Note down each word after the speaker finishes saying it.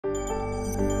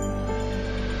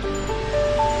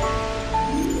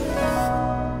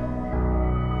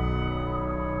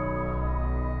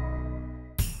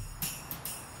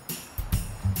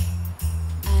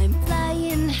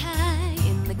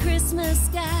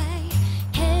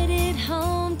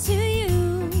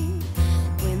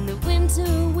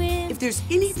there's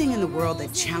anything in the world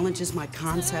that challenges my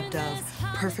concept of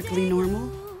perfectly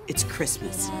normal, it's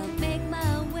Christmas.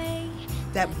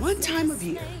 That one time of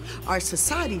year, our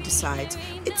society decides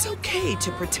it's okay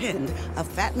to pretend a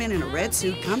fat man in a red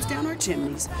suit comes down our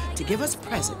chimneys to give us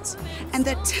presents, and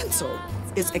that tinsel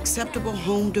is acceptable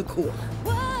home decor.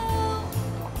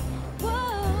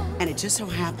 And it just so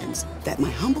happens that my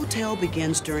humble tale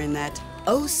begins during that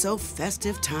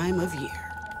oh-so-festive time of year.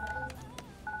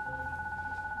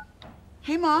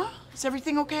 Hey, Ma, is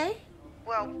everything okay?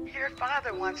 Well, your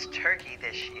father wants turkey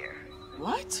this year.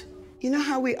 What? You know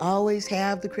how we always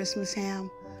have the Christmas ham?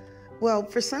 Well,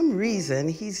 for some reason,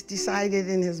 he's decided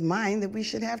in his mind that we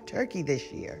should have turkey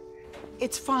this year.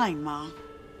 It's fine, Ma.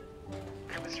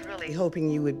 I was really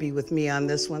hoping you would be with me on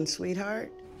this one,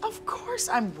 sweetheart. Of course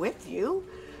I'm with you.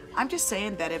 I'm just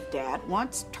saying that if Dad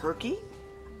wants turkey,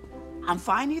 I'm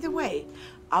fine either way.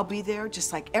 I'll be there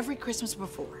just like every Christmas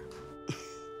before.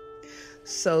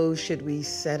 So should we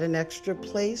set an extra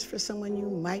place for someone you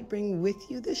might bring with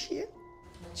you this year?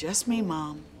 Just me,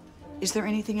 Mom. Is there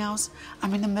anything else?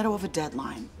 I'm in the middle of a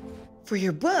deadline. For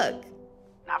your book?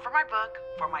 Not for my book,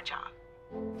 for my job.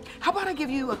 How about I give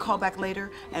you a call back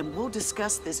later and we'll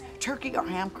discuss this turkey or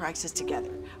ham crisis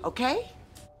together, okay?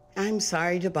 I'm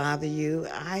sorry to bother you.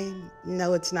 I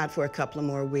know it's not for a couple of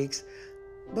more weeks,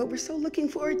 but we're so looking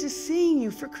forward to seeing you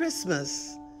for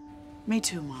Christmas. Me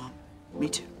too, Mom. Me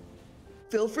too.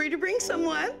 Feel free to bring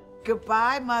someone.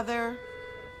 Goodbye, Mother.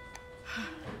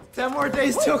 10 more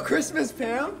days till Christmas,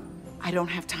 Pam. I don't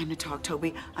have time to talk,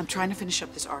 Toby. I'm trying to finish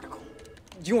up this article.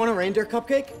 Do you want a reindeer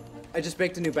cupcake? I just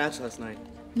baked a new batch last night.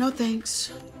 No,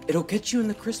 thanks. It'll get you in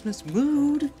the Christmas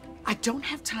mood. I don't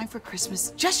have time for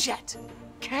Christmas just yet,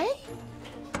 okay?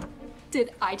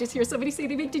 Did I just hear somebody say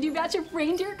they baked a new batch of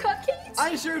reindeer cupcakes?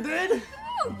 I sure did.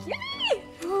 Oh, yay!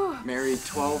 Married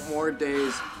 12 more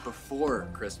days before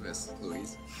Christmas,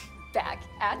 Louise. Back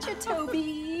at you,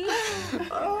 Toby.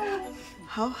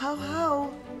 Ho, ho,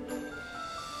 ho.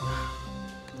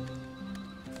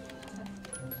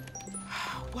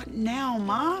 What now,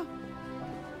 Ma?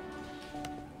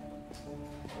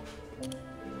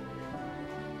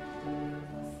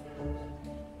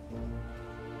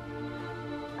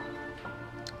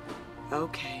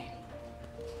 Okay.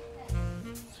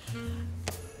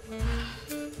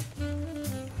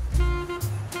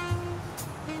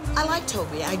 I like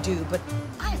Toby, I do, but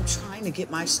I am trying to get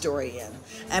my story in.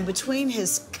 And between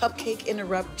his cupcake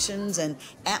interruptions and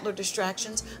antler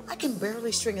distractions, I can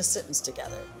barely string a sentence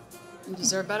together. You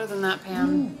deserve better than that,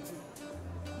 Pam.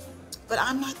 But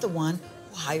I'm not the one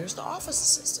who hires the office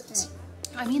assistants.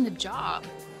 I mean the job.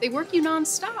 They work you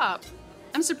nonstop.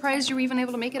 I'm surprised you were even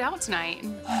able to make it out tonight.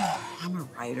 I'm a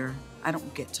writer. I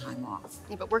don't get time off.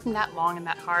 Yeah, but working that long and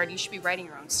that hard, you should be writing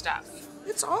your own stuff.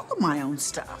 It's all of my own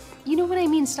stuff. You know what I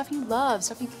mean, stuff you love,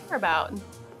 stuff you care about.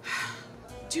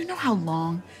 Do you know how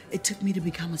long it took me to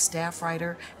become a staff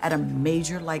writer at a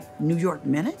major like New York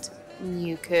Minute?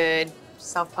 You could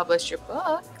self-publish your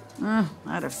book. I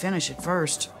had to finish it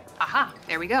first. Aha,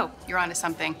 there we go. You're onto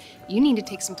something. You need to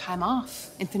take some time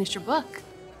off and finish your book.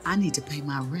 I need to pay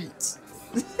my rent.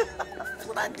 That's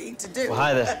what I need to do. Well,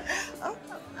 hi there.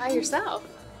 Hi yourself.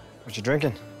 What you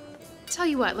drinking? Tell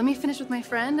you what, let me finish with my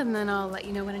friend and then I'll let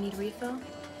you know when I need a refill.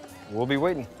 We'll be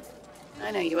waiting.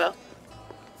 I know you will.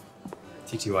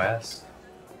 TTYS.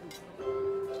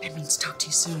 That means talk to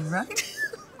you soon, right?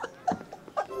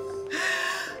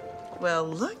 Well,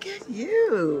 look at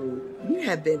you. You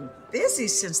have been busy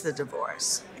since the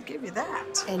divorce. I give you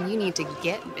that. And you need to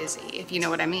get busy, if you know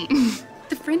what I mean.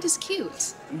 The friend is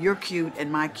cute. Your cute and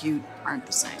my cute aren't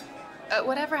the same.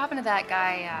 Whatever happened to that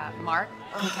guy, Mark,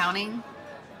 from accounting?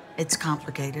 It's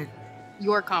complicated.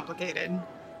 You're complicated.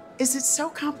 Is it so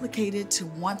complicated to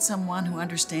want someone who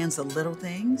understands the little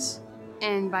things?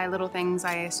 And by little things,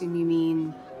 I assume you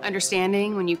mean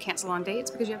understanding when you cancel on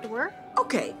dates because you have to work?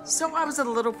 Okay, so I was a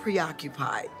little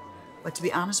preoccupied. But to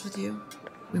be honest with you,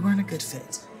 we weren't a good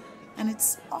fit. And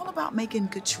it's all about making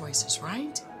good choices,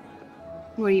 right?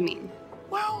 What do you mean?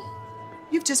 Well,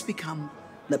 you've just become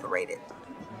liberated.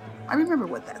 I remember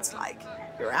what that's like.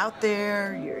 You're out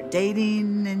there, you're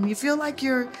dating, and you feel like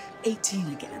you're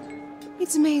 18 again.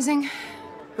 It's amazing.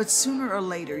 But sooner or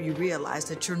later, you realize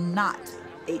that you're not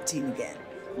 18 again.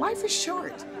 Life is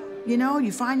short. You know,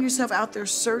 you find yourself out there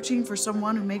searching for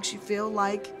someone who makes you feel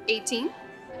like... 18?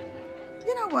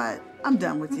 You know what? I'm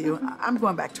done with you. I'm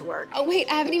going back to work. Oh, wait,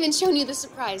 I haven't even shown you the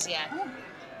surprise yet.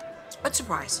 What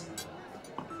surprise?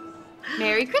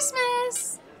 Merry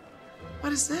Christmas!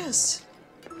 What is this?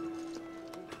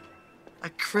 A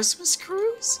Christmas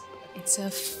cruise? It's a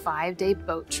 5-day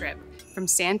boat trip. from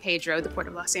San Pedro, the port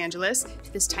of Los Angeles,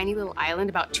 to this tiny little island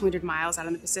about 200 miles out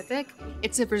in the Pacific.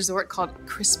 It's a resort called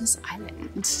Christmas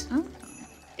Island. Oh.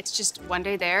 It's just 1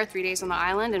 day there, 3 days on the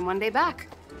island, and 1 day back.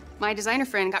 My designer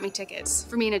friend got me tickets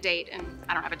for me and a date, and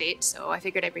I don't have a date, so I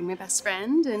figured I'd bring my best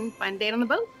friend and find a date on the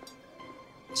boat.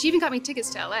 She even got me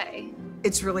tickets to LA.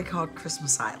 It's really called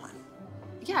Christmas Island.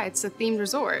 Yeah, it's a themed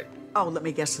resort. Oh, let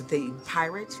me guess the theme.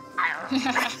 Pirates?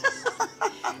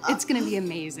 It's gonna be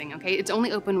amazing, okay? It's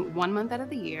only open 1 month out of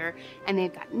the year, and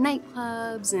they've got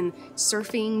nightclubs and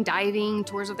surfing, diving,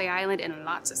 tours of the island, and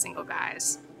lots of single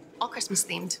guys. All Christmas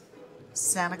themed.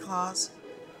 Santa Claus?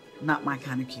 Not my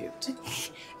kind of cute.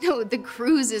 No, the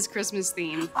cruise is Christmas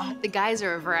themed. The guys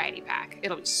are a variety pack.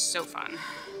 It'll be so fun.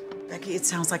 Becky, it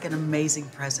sounds like an amazing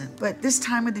present. But this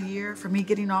time of the year, for me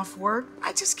getting off work,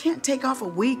 I just can't take off a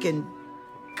week and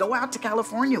go out to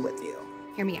California with you.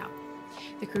 Hear me out.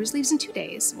 The cruise leaves in 2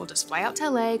 days. We'll just fly out to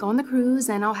LA, go on the cruise,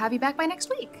 and I'll have you back by next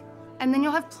week. And then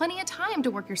you'll have plenty of time to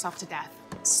work yourself to death.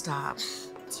 Stop.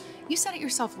 You said it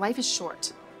yourself, life is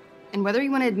short. And whether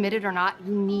you want to admit it or not,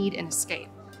 you need an escape.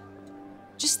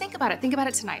 Just think about it. Think about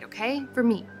it tonight, okay? For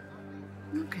me.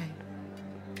 Okay.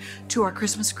 To our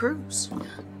Christmas cruise.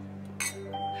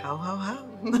 Ho, ho, ho.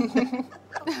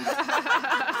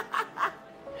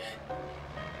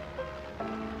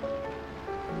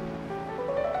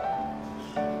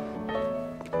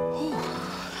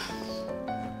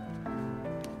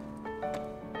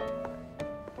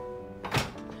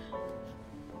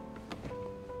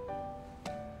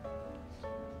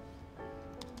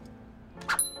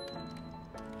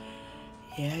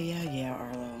 Yeah,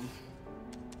 Arlo.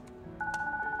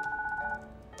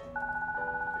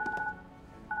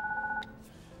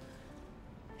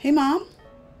 Hey, Mom.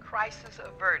 Crisis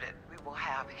averted. We will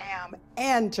have ham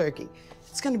and turkey.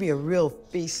 It's going to be a real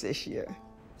feast this year.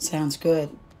 Sounds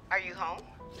good. Are you home?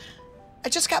 I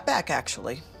just got back,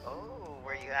 actually. Oh,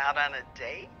 were you out on a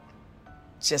date?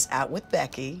 Just out with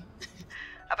Becky.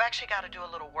 I've actually got to do a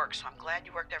little work, so I'm glad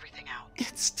you worked everything out.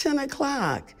 It's 10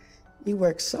 o'clock. You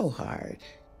work so hard.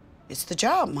 It's the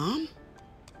job, Mom.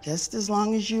 Just as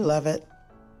long as you love it.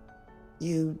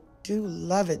 You do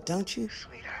love it, don't you,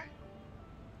 sweetheart?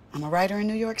 I'm a writer in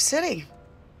New York City.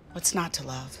 What's not to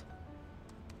love?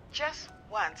 Just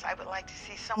once, I would like to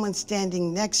see someone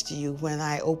standing next to you when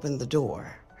I open the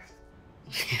door.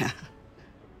 Yeah.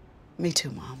 Me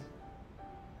too, Mom.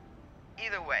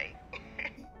 Either way.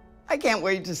 I can't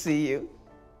wait to see you.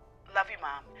 Love you,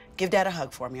 Mom. Give Dad a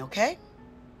hug for me, okay?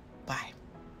 Bye.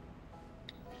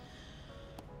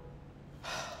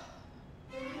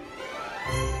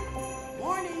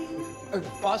 Morning.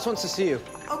 Boss wants to see you.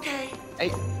 Okay.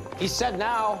 Hey, he said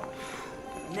now.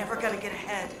 Never gonna get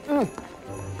ahead.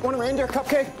 Want a reindeer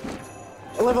cupcake?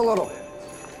 I'll live a little.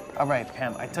 All right,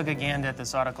 Pam, I took a gander at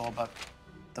this article about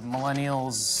the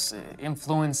millennials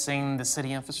influencing the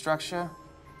city infrastructure.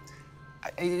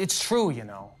 It's true, you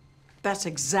know. That's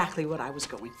exactly what I was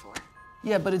going for.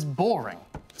 Yeah, but it's boring.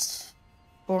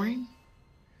 Boring?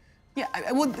 Yeah,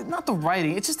 well, not the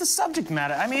writing, it's just the subject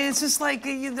matter. I mean, it's just like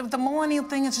the millennial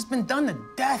thing has just been done to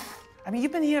death. I mean,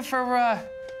 you've been here for,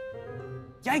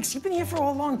 yikes, you've been here for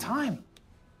a long time.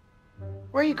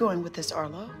 Where are you going with this,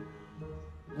 Arlo?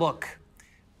 Look,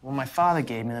 when my father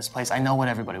gave me this place, I know what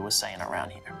everybody was saying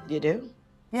around here. You do?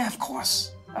 Yeah, of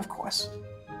course.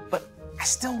 But I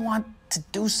still want to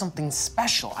do something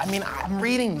special. I mean, I'm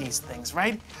reading these things,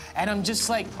 right? And I'm just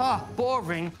like,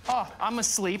 boring. I'm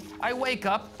asleep. I wake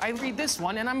up, I read this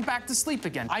one, and I'm back to sleep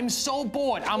again. I'm so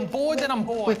bored. I'm bored that I'm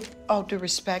bored. With all due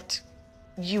respect,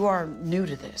 you are new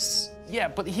to this. Yeah,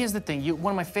 but here's the thing. You're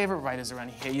one of my favorite writers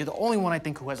around here. You're the only one I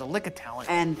think who has a lick of talent.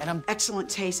 And I'm excellent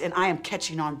taste, and I am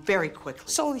catching on very quickly.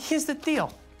 So here's the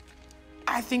deal.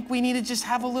 I think we need to just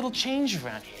have a little change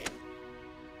around here.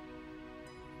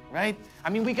 Right? I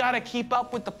mean, we gotta keep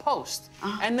up with the Post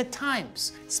and the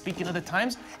Times. Speaking of the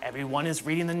Times, everyone is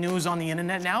reading the news on the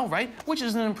internet now, right? Which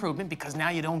is an improvement because now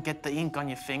you don't get the ink on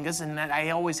your fingers, and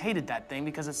I always hated that thing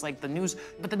because it's like the news,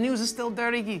 but the news is still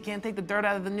dirty. You can't take the dirt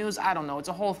out of the news. I don't know. It's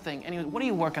a whole thing. Anyway, what are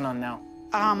you working on now?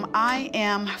 I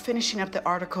am finishing up the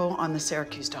article on the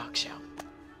Syracuse dog show.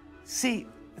 See,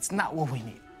 it's not what we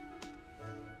need.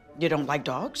 You don't like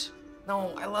dogs?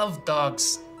 No, I love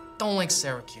dogs. Don't like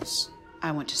Syracuse.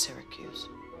 I went to Syracuse.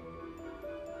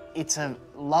 It's a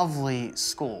lovely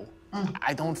school.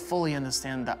 I don't fully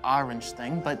understand the orange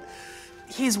thing, but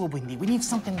here's what we need. We need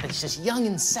something that's just young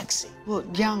and sexy. Well,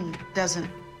 young doesn't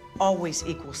always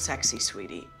equal sexy,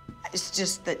 sweetie. It's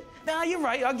just that... No, you're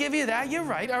right. I'll give you that. You're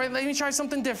right. All right, let me try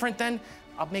something different then.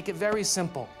 I'll make it very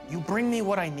simple. You bring me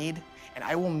what I need, and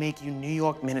I will make you New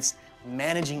York Minute's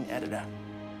managing editor.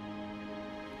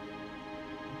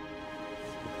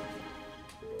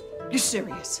 You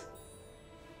serious?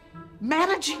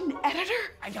 Managing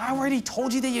editor? I already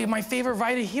told you that you're my favorite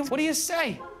writer here. What do you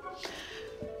say?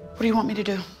 What do you want me to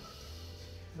do?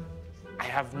 I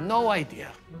have no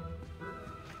idea.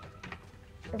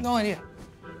 I have no idea.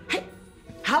 Hey,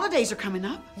 holidays are coming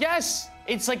up. Yes,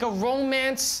 it's like a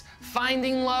romance,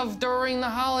 finding love during the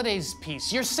holidays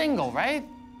piece. You're single, right?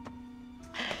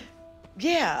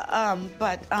 Yeah,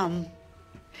 but I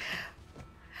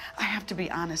have to be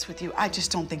honest with you. I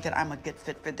just don't think that I'm a good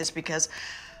fit for this because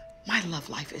my love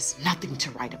life is nothing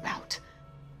to write about.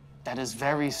 That is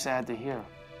very sad to hear.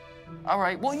 All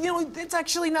right, well, you know, it's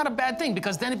actually not a bad thing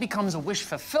because then it becomes a wish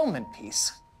fulfillment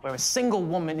piece where a single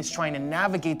woman is trying to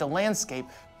navigate the landscape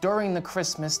during the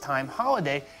Christmas time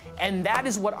holiday, and that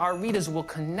is what our readers will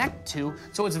connect to,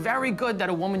 so it's very good that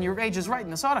a woman your age is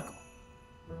writing this article.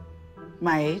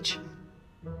 My age?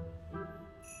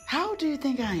 How do you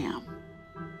think I am?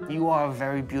 You are a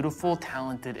very beautiful,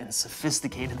 talented, and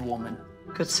sophisticated woman.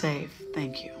 Good save,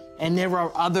 thank you. And there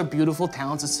are other beautiful,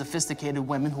 talented, sophisticated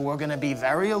women who are gonna be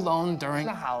very alone during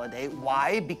the holiday.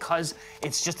 Why? Because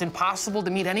it's just impossible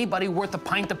to meet anybody worth a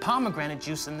pint of pomegranate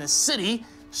juice in this city.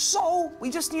 So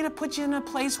we just need to put you in a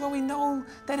place where we know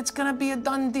that it's gonna be a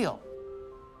done deal.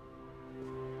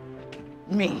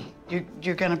 Me?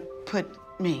 You're gonna put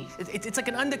me? It's like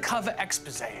an undercover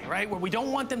expose, right? Where we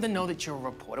don't want them to know that you're a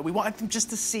reporter. We want them just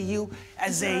to see you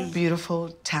as a... Beautiful,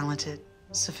 talented,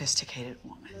 sophisticated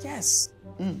woman. Yes,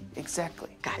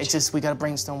 exactly. Gotcha. It's just, we gotta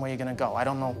brainstorm where you're gonna go. I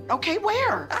don't know. Okay,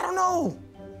 where? I don't know.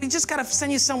 We just gotta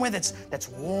send you somewhere that's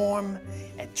warm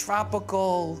and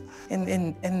tropical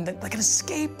and like an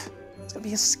escape. It's gonna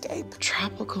be escape.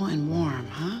 Tropical and warm,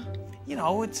 huh? You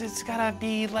know, it's gotta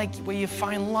be like where you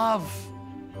find love,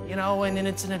 you know, and then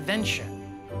it's an adventure.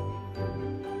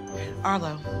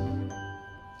 Arlo,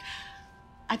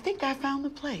 I think I found the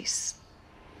place.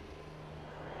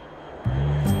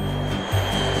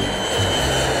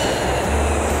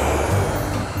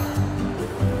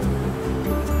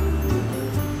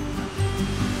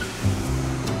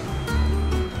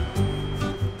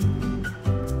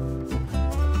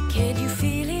 Can you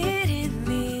feel it in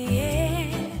the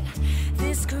air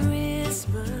this Christmas?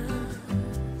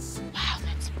 Wow,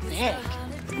 that's big.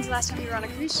 When's the last time you were on a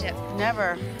cruise ship?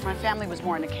 Never. My family was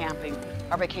more into camping.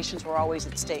 Our vacations were always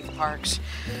at state parks.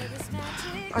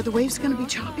 Are the waves gonna be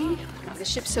choppy? No, the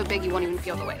ship's so big you won't even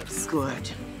feel the waves. Good.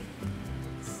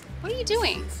 What are you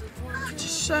doing?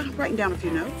 Just writing down a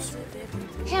few notes.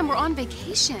 Pam, we're on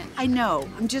vacation. I know.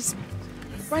 I'm just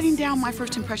writing down my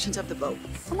first impressions of the boat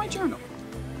for my journal.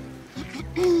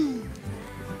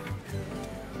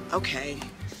 Okay.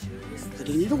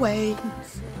 Putting it away.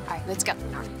 All right, let's go.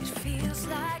 It feels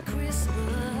like Christmas.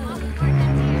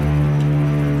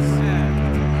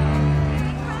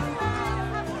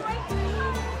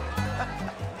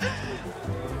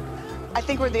 I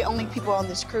think we're the only people on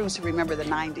this cruise who remember the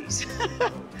 90s.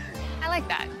 I like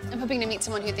that. I'm hoping to meet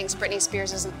someone who thinks Britney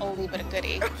Spears is an oldie but a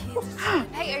goodie.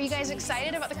 Hey, are you guys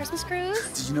excited about the Christmas cruise?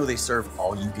 Did you know they serve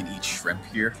all-you-can-eat shrimp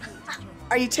here?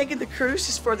 Are you taking the cruise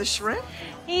just for the shrimp?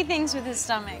 He thinks with his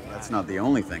stomach. That's not the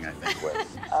only thing I think with.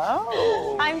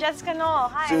 Oh. I'm Jessica Knoll.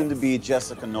 Hi. Soon to be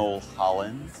Jessica Knoll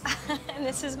Holland. And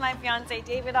this is my fiance,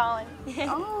 David Holland.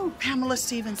 Oh, Pamela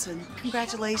Stevenson.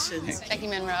 Congratulations. Becky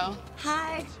Monroe.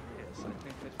 Hi.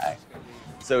 Hi.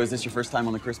 So is this your first time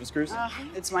on the Christmas cruise?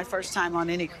 It's my first time on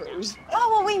any cruise. Oh,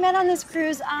 well, we met on this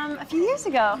cruise a few years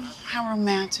ago. How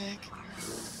romantic.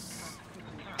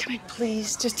 Can I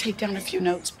please just take down a few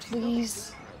notes,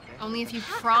 please? Only if you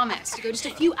promise to go just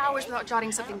a few hours without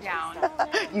jotting something down.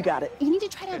 You got it. You need to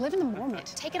try to live in the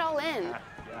moment. Take it all in.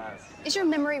 Is your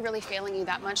memory really failing you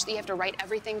that much that you have to write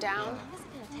everything down?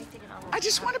 I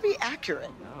just want to be accurate.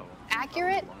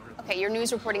 Accurate? Okay, your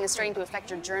news reporting is starting to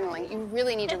affect your journaling. You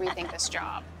really need to rethink this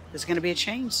job. There's going to be a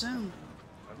change soon.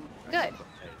 Good.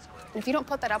 And if you don't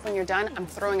put that up when you're done, I'm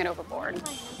throwing it overboard.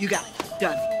 You got it.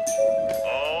 Done.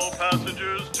 All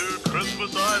passengers to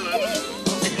Christmas Island.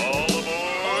 All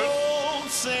aboard. Old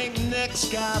Saint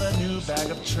Nick's got a new bag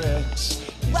of tricks.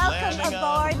 Welcome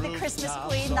aboard the Christmas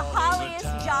Queen, the holliest,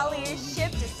 jolliest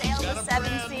ship to sail the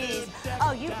seven seas.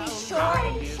 Oh, you be sure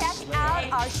and check out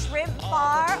our shrimp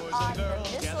bar on the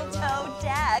mistletoe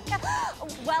deck.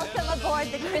 Welcome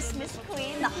aboard the Christmas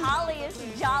Queen, the holliest,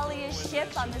 jolliest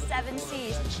ship on the seven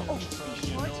seas. Oh, be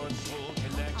sure to check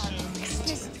out our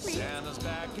Christmas tree.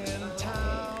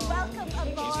 Welcome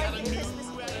aboard the Christmas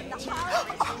Queen, the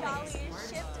holliest, jolliest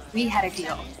ship to We had a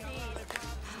deal.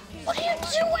 What are you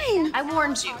doing? I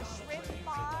warned you.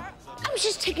 I was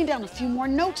just taking down a few more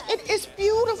notes. It is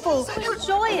beautiful. So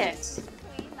enjoy it.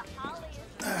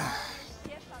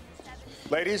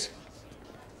 Ladies,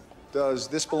 Does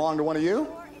this belong to one of you?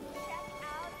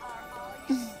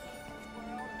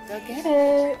 Go get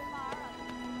it.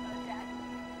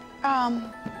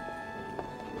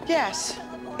 Yes,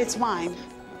 it's mine.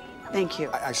 Thank you.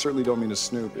 I certainly don't mean to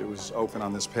snoop. It was open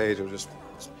on this page. It was just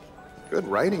good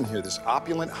writing here. This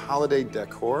opulent holiday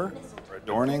decor for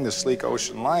adorning the sleek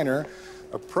ocean liner,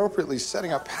 appropriately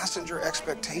setting up passenger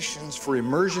expectations for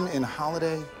immersion in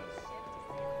holiday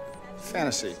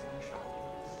fantasy.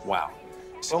 Wow.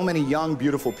 So many young,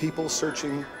 beautiful people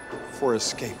searching for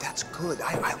escape. That's good.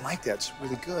 I like that. It's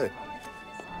really good.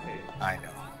 I know.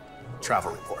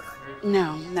 Travel reporter.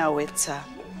 No, it's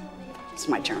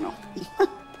my journal.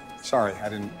 Sorry, I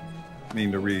didn't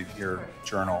mean to read your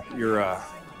journal. You're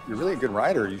really a good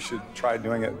writer. You should try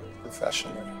doing it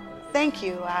professionally. Thank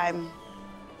you. I'm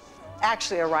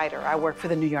actually a writer. I work for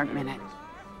the New York Minute.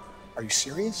 Are you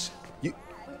serious?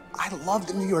 I love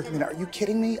the New York Minute. Are you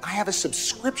kidding me? I have a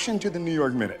subscription to the New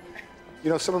York Minute. You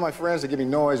know, some of my friends, they give me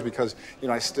noise because, you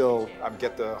know, I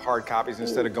get the hard copies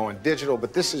instead of going digital,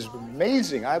 but this is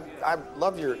amazing. I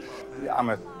love your... I'm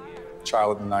a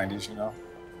child of the 90s, you know?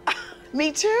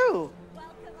 Me too.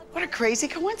 What a crazy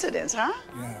coincidence, huh?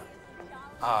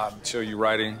 Yeah. So you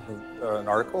writing an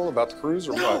article about the cruise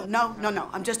or what? No.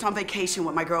 I'm just on vacation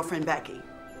with my girlfriend, Becky.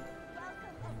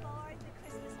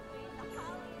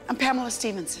 I'm Pamela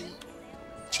Stevenson.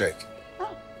 Jake.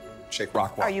 Oh. Jake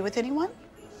Rockwell. Are you with anyone?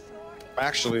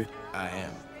 Actually, I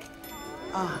am.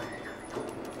 Oh.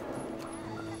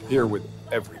 Here with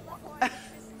everyone.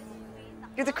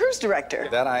 You're the cruise director.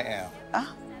 That I am.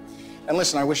 Oh. And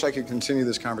listen, I wish I could continue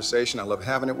this conversation. I love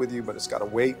having it with you, but it's got to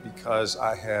wait because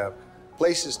I have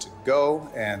places to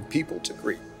go and people to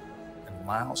greet and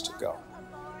miles to go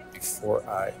before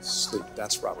I sleep.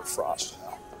 That's Robert Frost. You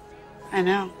know? I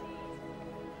know.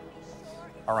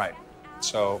 All right,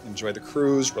 so enjoy the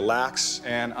cruise, relax,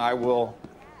 and I will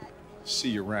see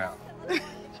you around.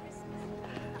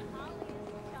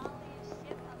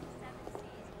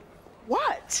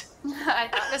 What? I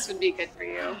thought this would be good for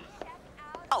you.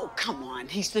 Oh, come on.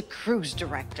 He's the cruise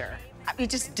director. I mean,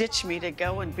 just ditch me to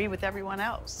go and be with everyone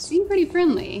else. Seem pretty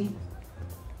friendly.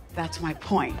 That's my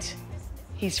point.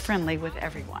 He's friendly with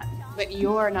everyone. But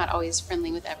you're not always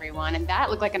friendly with everyone, and that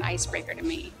looked like an icebreaker to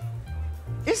me.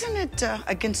 Isn't it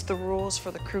against the rules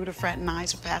for the crew to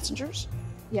fraternize with passengers?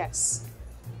 Yes.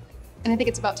 And I think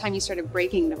it's about time you started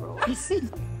breaking the rules.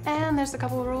 And there's a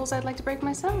couple of rules I'd like to break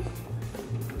myself.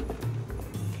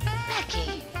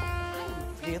 Becky,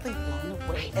 I'm really blown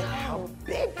away at how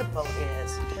big the boat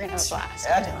is. We're gonna have a blast.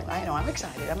 I know. I'm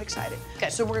excited.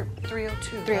 Good. So we're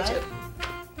 302, 302.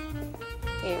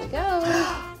 right? Here we go.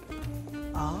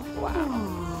 Oh,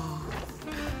 wow.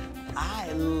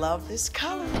 I love this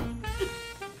color.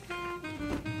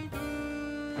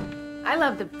 I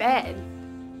love the bed.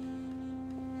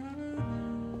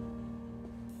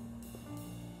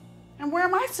 And where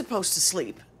am I supposed to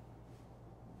sleep?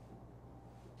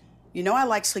 You know I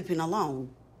like sleeping alone.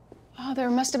 Oh, there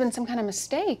must have been some kind of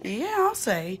mistake. Yeah, I'll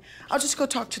say. I'll just go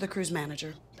talk to the cruise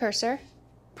manager. Purser?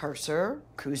 Purser,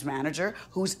 cruise manager,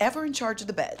 who's ever in charge of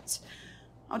the beds.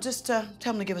 I'll just tell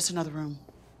him to give us another room.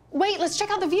 Wait, let's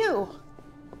check out the view.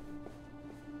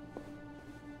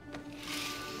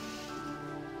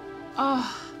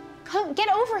 Oh, come, get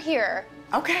over here.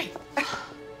 Okay.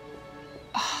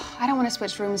 Oh, I don't want to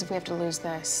switch rooms if we have to lose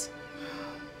this.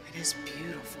 It is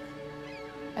beautiful.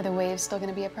 Are the waves still going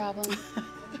to be a problem?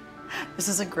 This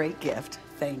is a great gift.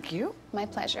 Thank you. My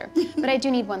pleasure. But I do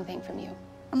need one thing from you.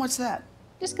 And what's that?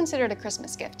 Just consider it a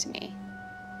Christmas gift to me.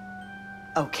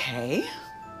 Okay.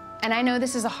 And I know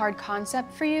this is a hard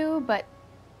concept for you, but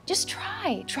just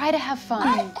try. Try to have fun.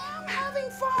 I am having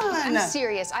fun. I'm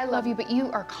serious. I love you, but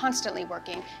you are constantly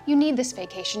working. You need this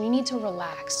vacation. You need to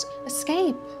relax.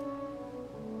 Escape.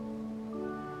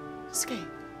 Escape.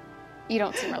 You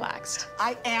don't seem relaxed.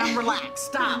 I am relaxed.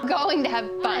 Stop. I'm going to have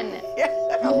fun.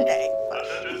 Okay.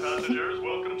 Attention passengers,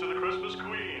 welcome to the Christmas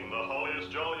Queen, the holiest,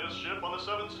 jolliest ship on the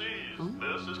 7 seas.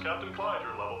 This is Captain Clyde,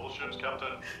 your lovable ship's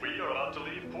captain. We are about to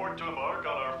leave port to embark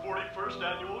on our 41st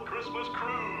annual Christmas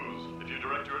cruise. If you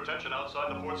direct your attention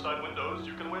outside the port side windows,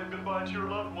 you can wave goodbye to your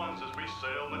loved ones as we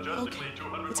sail majestically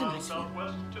 200 miles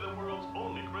southwest to the world's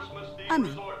only Christmas-themed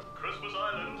resort, Christmas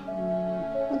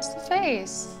Island. What's the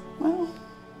face? Well,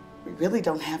 we really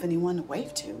don't have anyone to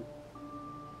wave to.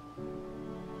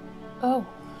 Oh,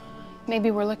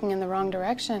 maybe we're looking in the wrong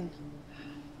direction.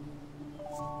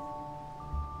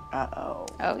 Uh-oh.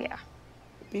 Oh, yeah.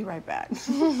 Be right back.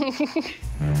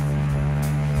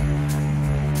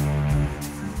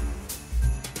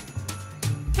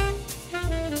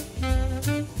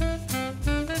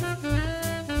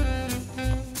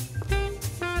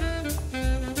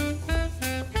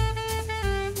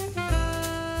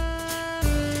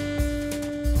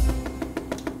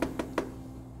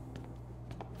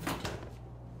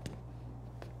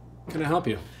 can I help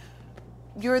you?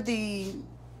 You're the...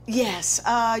 Yes,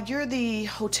 you're the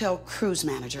hotel cruise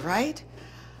manager, right?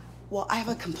 Well, I have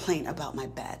a complaint about my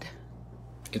bed.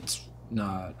 It's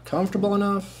not comfortable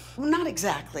enough? Well, not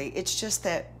exactly. It's just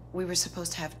that we were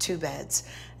supposed to have 2 beds,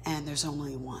 and there's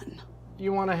only 1.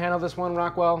 You want to handle this one,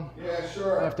 Rockwell? Yeah,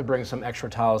 sure. I have to bring some extra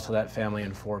towels to that family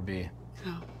in 4B.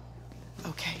 Oh,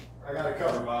 okay. I got it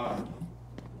covered, Bob.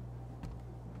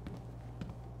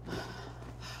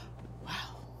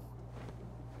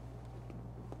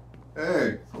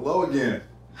 Hey, hello again.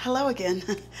 Hello again.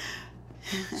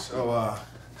 So,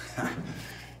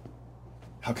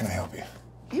 how can I help you?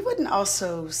 You wouldn't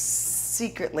also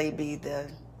secretly be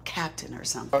the captain or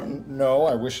something? No,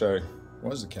 I wish I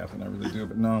was the captain, I really do,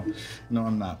 but no,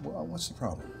 I'm not. Well, what's the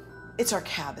problem? It's our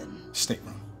cabin.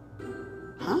 Stateroom.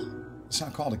 Huh? It's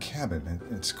not called a cabin,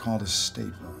 it's called a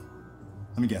stateroom.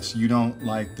 Let me guess, you don't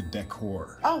like the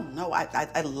decor? Oh, no,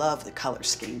 I love the color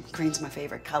scheme. Green's my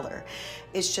favorite color.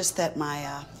 It's just that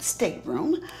my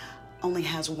stateroom only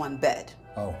has 1 bed.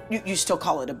 Oh. You still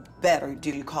call it a bed, or do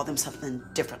you call them something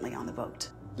differently on the boat?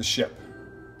 The ship.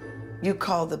 You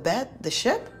call the bed the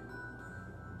ship?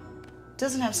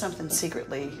 Doesn't have something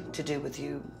secretly to do with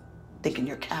you thinking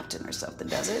you're captain or something,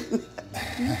 does it?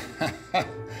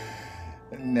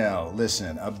 No,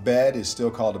 listen, a bed is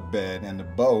still called a bed, and the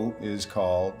boat is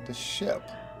called the ship.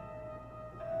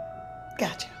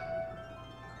 Gotcha.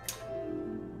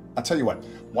 I'll tell you what,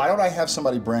 why don't I have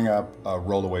somebody bring up a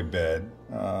rollaway bed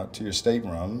to your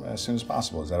stateroom as soon as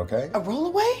possible? Is that okay? A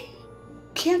rollaway?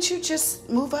 Can't you just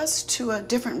move us to a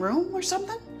different room or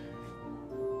something?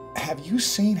 Have you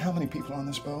seen how many people on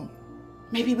this boat?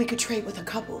 Maybe we could trade with a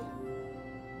couple.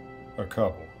 A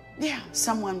couple? Yeah,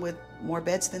 someone with more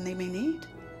beds than they may need.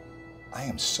 I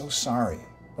am so sorry,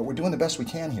 but we're doing the best we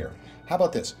can here. How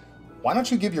about this? Why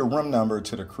don't you give your room number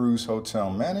to the cruise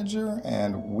hotel manager,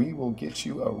 and we will get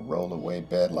you a rollaway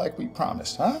bed like we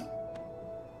promised, huh?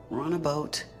 We're on a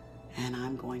boat, and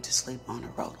I'm going to sleep on a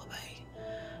rollaway.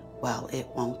 Well, it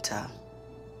won't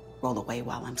roll away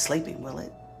while I'm sleeping, will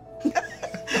it?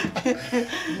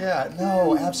 Yeah,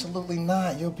 no, absolutely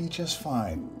not. You'll be just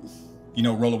fine. You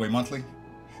know Rollaway Monthly?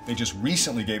 They just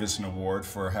recently gave us an award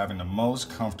for having the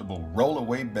most comfortable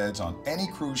rollaway beds on any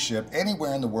cruise ship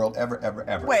anywhere in the world ever.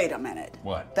 Wait a minute.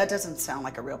 What? That doesn't sound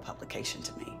like a real publication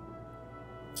to me.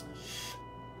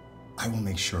 I will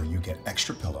make sure you get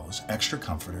extra pillows, extra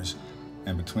comforters,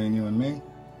 and between you and me,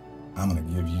 I'm gonna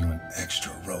give you an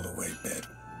extra rollaway bed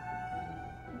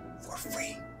for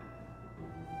free.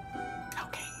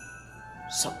 Okay.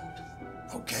 Sold.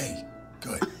 Okay,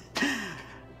 good.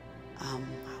 I'll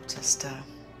just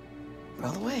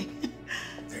roll away.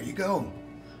 There you go.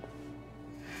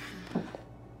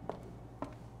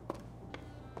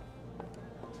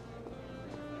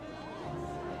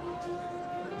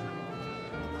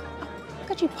 What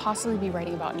could you possibly be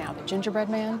writing about now? The gingerbread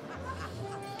man?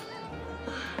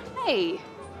 Hey,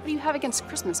 what do you have against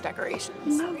Christmas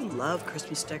decorations? I love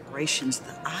Christmas decorations.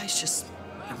 The eyes just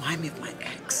remind me of my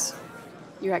ex.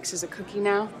 Your ex is a cookie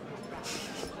now?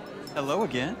 Hello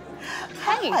again.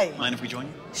 Hey. Mind if we join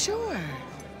you? Sure.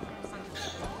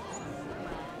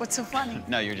 What's so funny?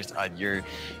 No, you're just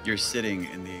you're sitting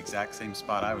in the exact same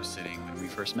spot I was sitting when we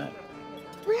first met.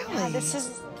 Really? Yeah, this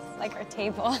is like our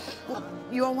table.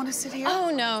 You all want to sit here? Oh,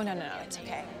 no, it's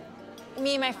okay.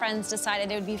 Me and my friends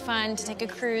decided it would be fun to take a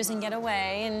cruise and get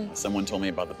away, and... Someone told me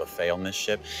about the buffet on this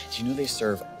ship. Do you know they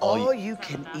serve all you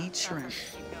can eat shrimp.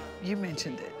 You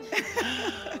mentioned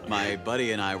it. My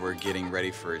buddy and I were getting ready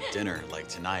for dinner, like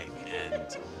tonight,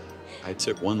 and I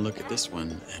took one look at this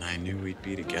one, and I knew we'd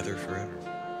be together forever.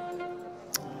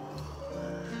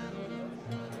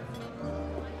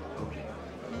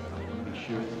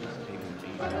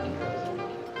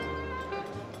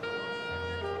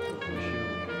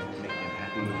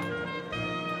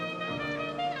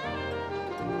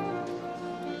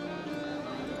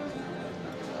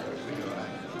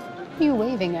 What are you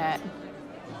waving at?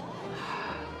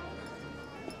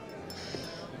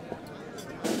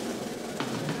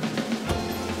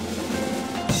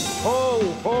 Ho,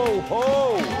 ho,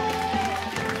 ho!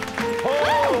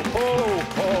 Ho, ho,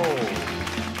 ho!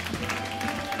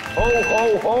 Ho,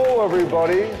 ho, ho,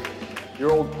 everybody!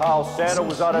 Your old pal Santa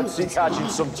was out at sea catching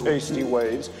some tasty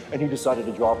waves, and he decided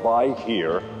to drop by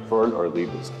here for an early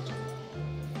visit.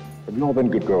 Have you all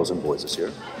been good girls and boys this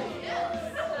year?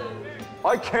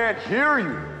 I can't hear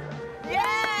you!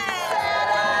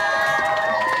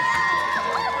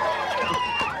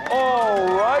 All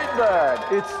right, then.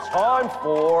 It's time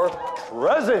for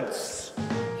presents.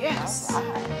 Yes.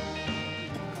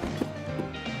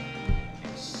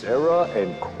 Sarah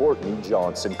and Courtney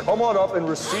Johnson. Come on up and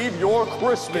receive your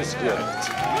Christmas gift.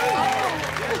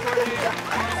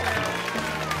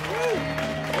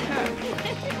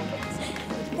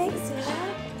 Thanks,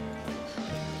 Sarah.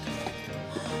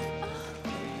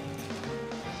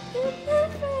 You're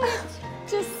perfect.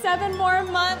 Just 7 more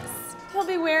months. He'll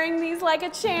be wearing these like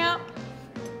a champ.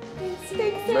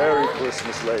 Thanks, Sarah. Merry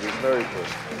Christmas, ladies. Merry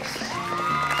Christmas.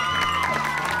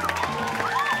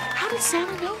 How did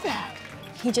Santa know that?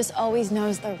 He just always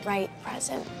knows the right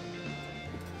present.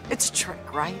 It's a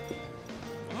trick, right?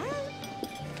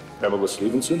 Pamela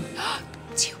Stevenson?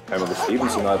 Pamela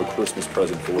Stevenson, I have a Christmas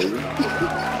present for you.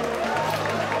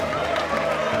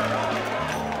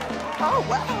 Oh,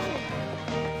 wow.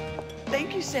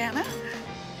 Thank you, Santa.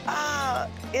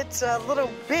 It's a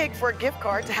little big for a gift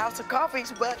card to House of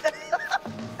Coffees, but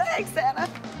thanks, Santa.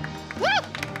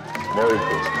 Merry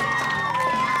Christmas.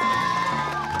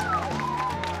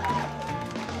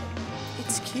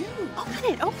 It's cute. Open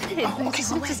it, open it. Oh, okay,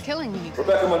 This is killing me.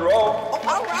 Rebecca Monroe. Oh,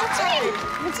 all right.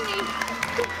 What's your name?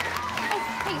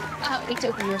 Hey, wait to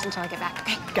open yours until I get back,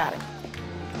 okay? Got it.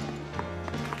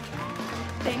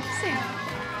 Thanks, Sam.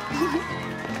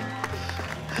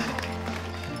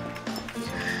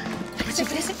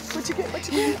 What is it? What'd you get?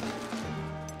 What'd you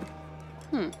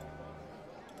get?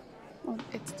 Well,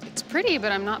 it's pretty,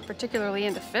 but I'm not particularly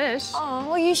into fish. Oh,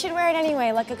 well, you should wear it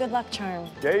anyway, like a good luck charm.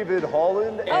 David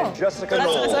Holland and Jessica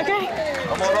Knoll. That's okay.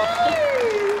 Come on up.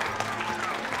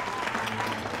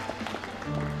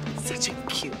 Such a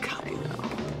cute couple.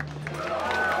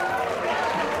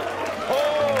 Ho,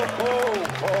 ho,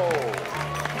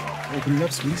 ho. Open it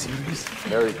up, sweet series.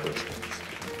 Merry Christmas.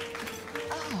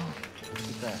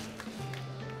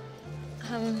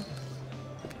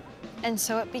 And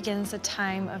so it begins the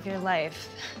time of your life.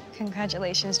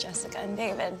 Congratulations, Jessica and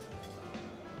David.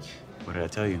 What did I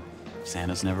tell you?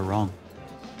 Santa's never wrong.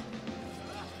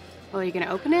 Well, are you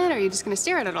gonna open it, or are you just gonna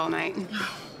stare at it all night?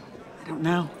 I don't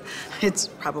know. It's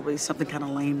probably something kind of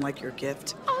lame like your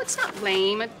gift. Oh, it's not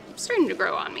lame. It's starting to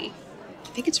grow on me. I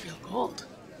think it's real gold.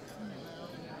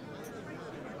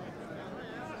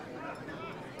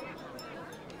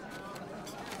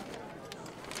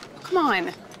 Come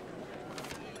on.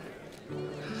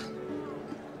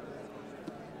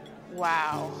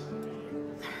 Wow.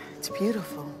 It's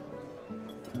beautiful.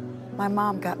 My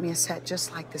mom got me a set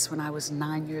just like this when I was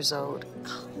 9 years old.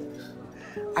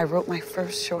 I wrote my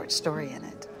first short story in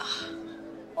it.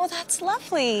 Well, that's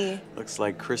lovely. Looks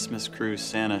like Christmas Cruise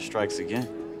Santa strikes again.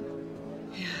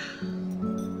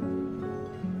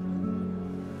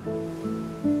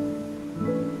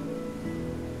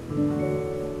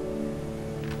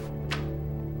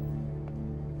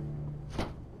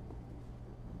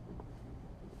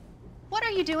 What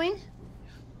are you doing?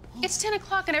 It's 10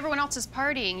 o'clock and everyone else is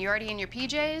partying. You already in your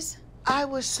PJs? I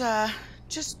was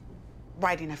just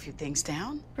writing a few things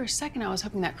down. For a second, I was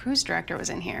hoping that cruise director was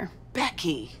in here.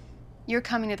 Becky. You're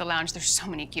coming to the lounge. There's so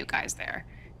many cute guys there.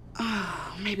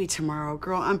 Oh, maybe tomorrow,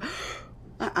 girl.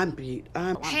 I'm beat.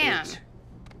 I'm Pam, beat.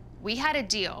 we had a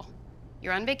deal.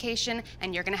 You're on vacation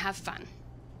and you're gonna have fun.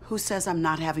 Who says I'm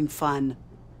not having fun?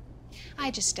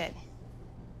 I just did.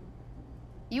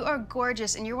 You are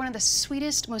gorgeous and you're one of the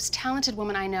sweetest, most talented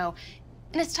women I know.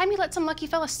 And it's time you let some lucky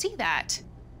fella see that.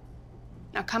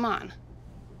 Now, come on.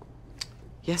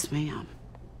 Yes, ma'am.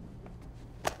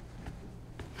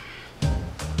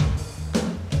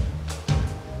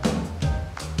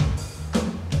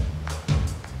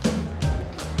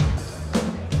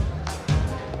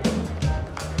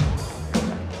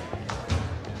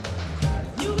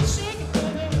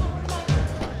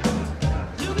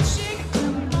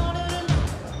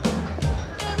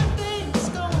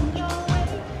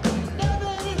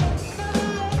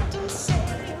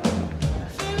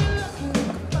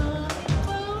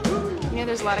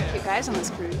 There's a lot of cute guys on this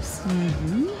cruise.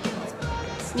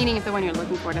 Mm-hmm. Meaning if the one you're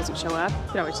looking for doesn't show up, you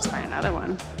could always just find another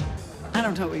one. I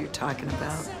don't know what you're talking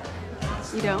about.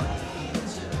 You don't?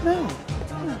 No.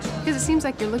 Because it seems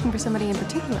like you're looking for somebody in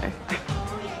particular.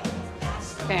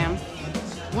 Bam.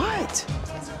 What?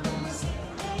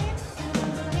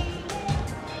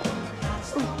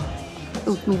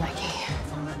 Ooh, me like it.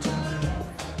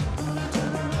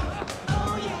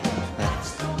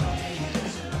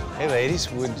 Hey, ladies,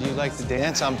 would you like to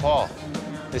dance? I'm Paul.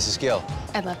 This is Gil.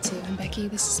 I'd love to. I'm Becky.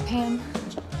 This is Pam.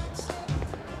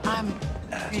 I'm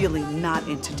really not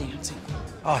into dancing.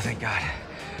 Oh, thank God.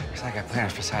 It's like I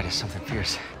planned for Sight is something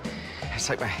fierce. It's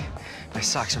like my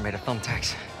socks are made of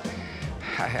thumbtacks.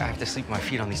 I have to sleep with my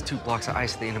feet on these 2 blocks of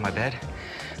ice at the end of my bed.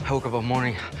 I woke up one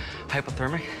morning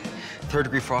hypothermic,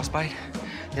 3rd-degree frostbite,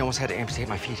 They almost had to amputate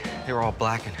my feet. They were all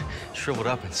black and shriveled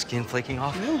up and skin flaking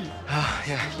off. Really?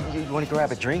 Yeah. You want to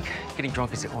grab a drink? Getting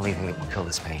drunk is the only thing that will kill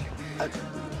this pain.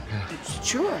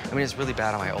 Sure. I mean, it's really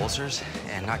bad on my ulcers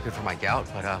and not good for my gout,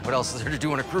 but what else is there to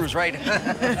do on a cruise, right?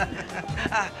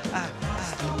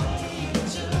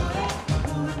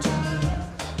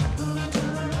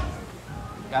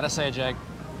 Gotta say, Jake,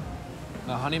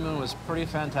 the honeymoon was pretty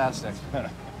fantastic. It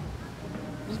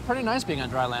was pretty nice being on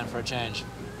dry land for a change.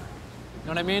 You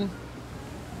know what I mean?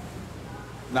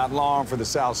 Not long for the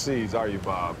South Seas, are you,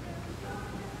 Bob?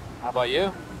 How about you?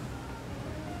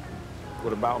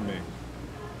 What about me?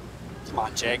 Come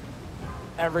on, Jake.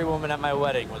 Every woman at my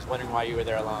wedding was wondering why you were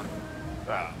there alone.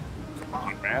 Come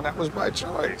on, man, that was my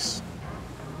choice.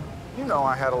 You know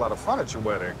I had a lot of fun at your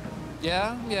wedding.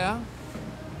 Yeah.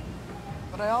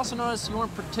 But I also noticed you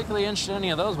weren't particularly interested in any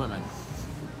of those women.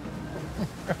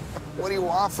 What do you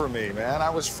want from me, man? I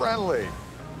was friendly.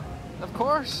 Of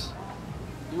course.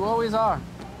 You always are.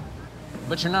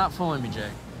 But you're not fooling me,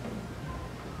 Jake.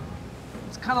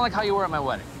 It's kind of like how you were at my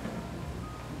wedding.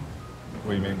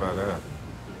 What do you mean by that?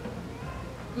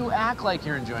 You act like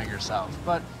you're enjoying yourself,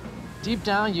 but deep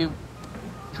down, you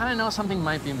kind of know something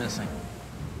might be missing.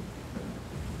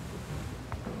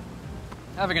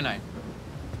 Have a good night.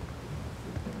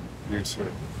 You too.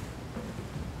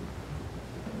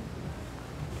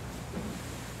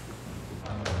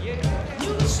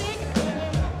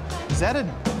 Is that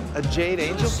a jade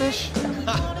angelfish?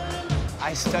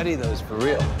 I study those for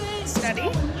real. Study?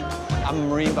 I'm a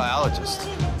marine biologist. Do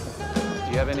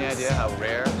you have any idea how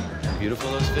rare and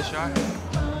beautiful those fish are?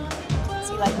 Does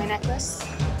he like my necklace?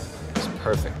 It's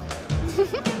perfect.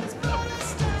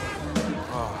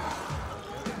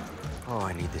 Oh,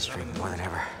 I need this drink more than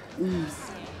ever.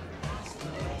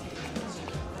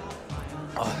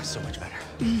 Oh, that's so much better.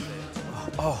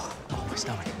 Oh, my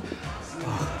stomach.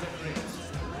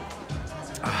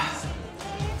 I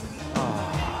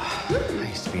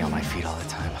used to be on my feet all the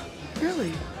time.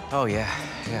 Really? Oh, yeah.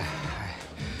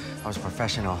 I was a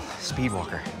professional speed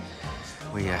walker.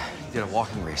 We did a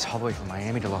walking race all the way from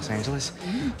Miami to Los Angeles.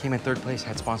 Came in 3rd place,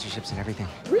 had sponsorships and everything.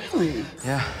 Really?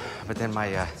 Yeah, but then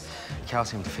my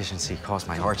calcium deficiency caused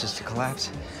my arches to collapse.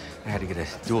 I had to get a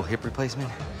dual hip replacement.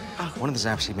 One of them's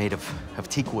actually made of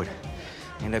teak wood.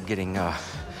 I ended up getting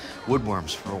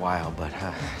woodworms for a while, but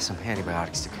some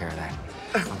antibiotics took care of that.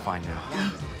 I'm fine now.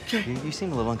 You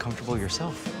seem a little uncomfortable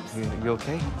yourself. You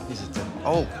okay? Is it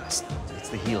it's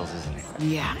the heels, isn't it?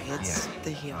 Yeah, it's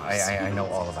the heels. I know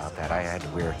all about that. I had to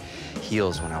wear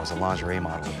heels when I was a lingerie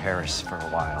model in Paris for a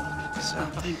while. So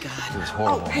thank God. It was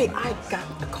horrible. Oh, hey, I got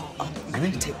a call. I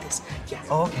need to take this. Yeah.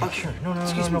 Oh, okay, sure. No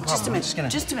Excuse me, problem.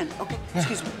 Just a minute, okay?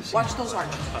 Excuse me. Watch those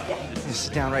arches. Yeah. Just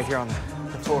sit down right here on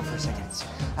the floor for a second.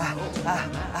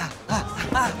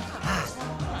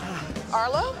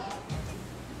 Arlo?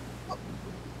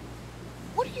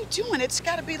 What are you doing? It's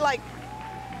got to be like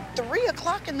 3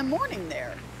 o'clock in the morning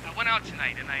there. I went out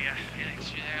tonight and I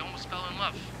almost fell in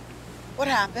love. What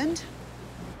happened?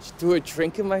 She threw a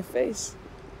drink in my face.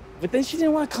 But then she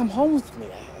didn't want to come home with me.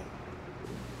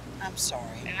 I'm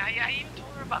sorry. And I even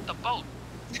told her about the boat.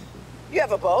 You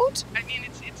have a boat? I mean,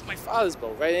 it's my father's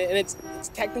boat, right? And it's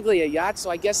technically a yacht, so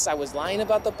I guess I was lying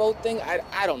about the boat thing.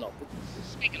 I don't know.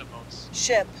 Speaking of boats.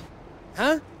 Ship.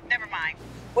 Huh? Never mind.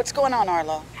 What's going on,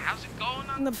 Arlo? How's it going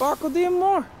on the Barco de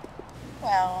Amor?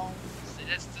 Well...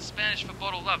 That's the Spanish for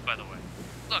boat of love, by the way.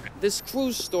 Look, this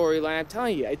cruise storyline, I'm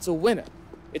telling you, it's a winner.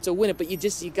 It's a winner, but you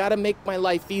gotta make my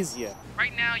life easier.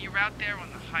 Right now, you're out there on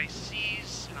the high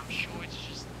seas, and I'm sure it's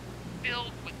just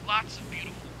filled with lots of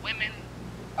beautiful women.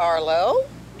 Arlo?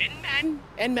 And men.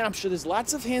 And men, I'm sure there's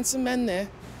lots of handsome men there.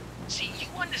 See, you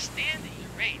understand at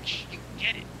your age. You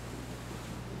get it.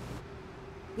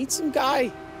 Meet some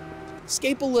guy.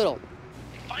 Escape a little.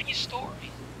 Find your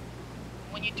story.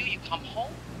 When you do, you come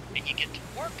home and you get to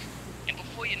work. And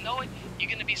before you know it, you're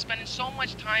gonna be spending so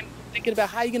much time thinking about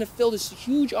how you're gonna fill this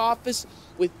huge office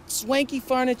with swanky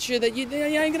furniture that you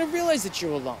ain't gonna realize that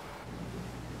you're alone.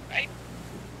 Right?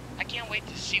 I can't wait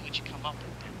to see what you come up with.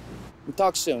 We'll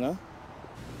talk soon, huh?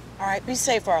 All right, be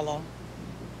safe, Arlo.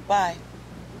 Bye.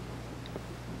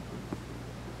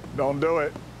 Don't do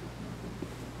it.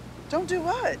 Don't do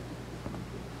what?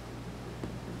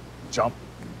 Jump.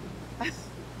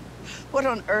 What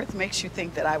on earth makes you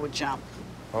think that I would jump?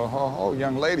 Oh,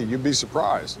 young lady, you'd be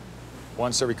surprised.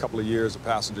 Once every couple of years, a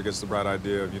passenger gets the bright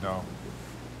idea of,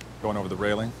 going over the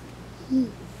railing.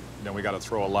 Then we got to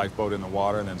throw a lifeboat in the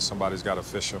water, and then somebody's got to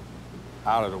fish them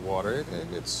out of the water.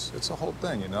 It's a whole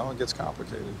thing, It gets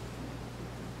complicated.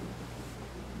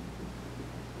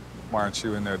 Why aren't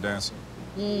you in there dancing?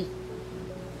 I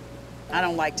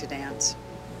don't like to dance.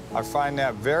 I find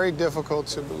that very difficult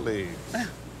to believe.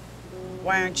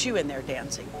 Why aren't you in there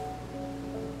dancing?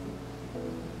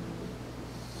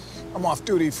 I'm off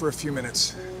duty for a few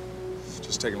minutes.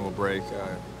 Just taking a little break.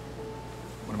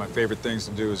 One of my favorite things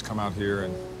to do is come out here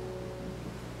and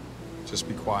just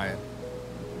be quiet,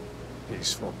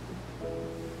 peaceful.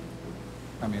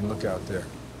 I mean, look out there.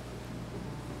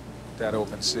 That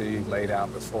open sea laid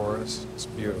out before us, it's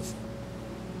beautiful.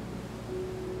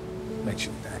 Makes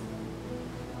you think.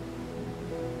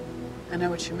 I know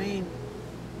what you mean.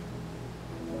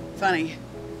 Funny,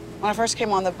 when I first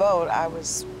came on the boat, I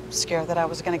was scared that I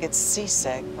was gonna get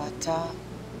seasick, but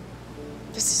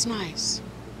this is nice.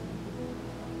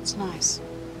 It's nice.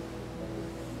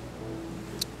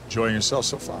 Enjoying yourself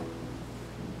so far?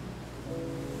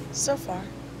 So far.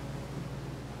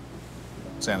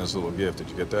 Santa's little gift, did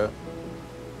you get that?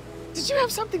 Did you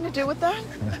have something to do with that?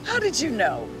 How did you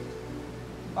know?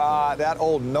 That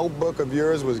old notebook of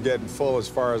yours was getting full as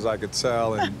far as I could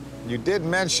tell, and you did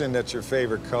mention that your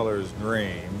favorite color is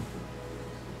green.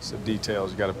 It's the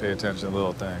details, you gotta pay attention to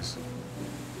little things.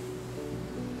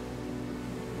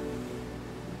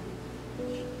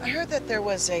 I heard that there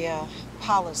was a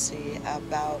policy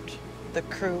about the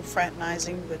crew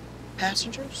fraternizing with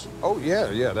passengers. Oh,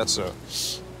 yeah, that's a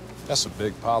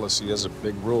big policy, that's a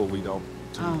big rule, we don't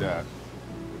do that.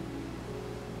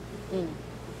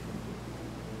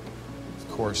 Of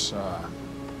course,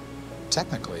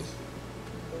 technically,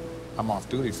 I'm off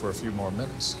duty for a few more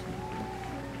minutes.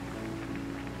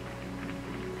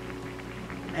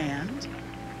 And?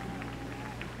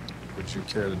 Would you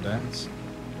care to dance?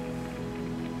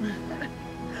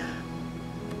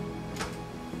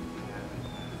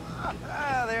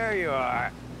 There you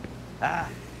are. I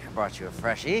brought you a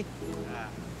freshie.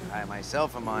 I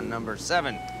myself am on number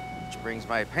 7, which brings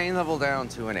my pain level down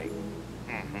to an 8.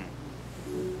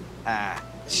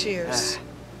 Cheers.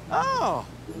 Oh,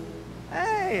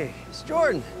 hey, it's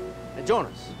Jordan, and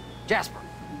Jonas, Jasper.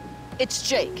 It's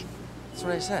Jake. That's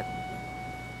what I said.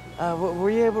 Were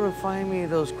you able to find me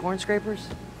those corn scrapers?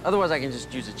 Otherwise, I can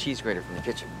just use a cheese grater from the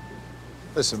kitchen.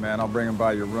 Listen, man, I'll bring them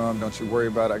by your room. Don't you worry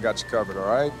about it. I got you covered, all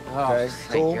right? Oh, okay,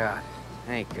 thank cool? God.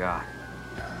 Thank God.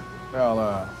 Well,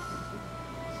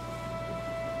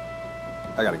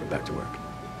 I gotta get back to work.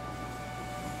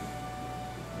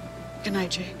 Good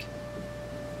night, Jake.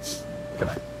 Good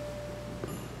night.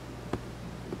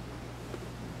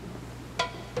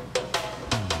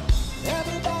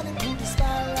 Everybody put a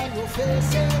smile on your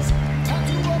faces. Time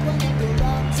to open up your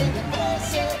arms and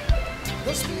embrace it.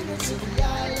 The spirits of the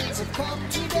islands have come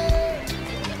today.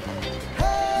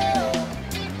 Hey,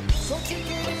 so take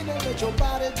it in and let your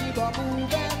body keep on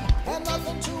moving. And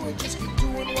nothing to it, just keep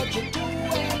doing what you're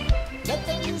doing. Let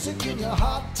the music in your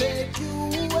heart take you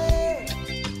away.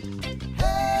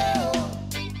 Hey,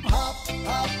 hop,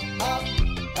 hop, hop,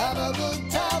 have a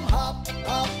good time. Hop,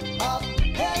 hop, hop,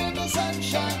 head in the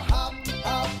sunshine. Hop,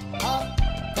 hop, hop,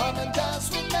 come and dance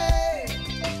with me.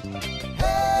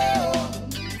 Hey,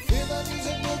 feel the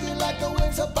music moving like the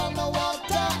waves upon the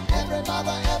water. Every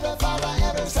mother, every father,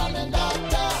 every son and daughter.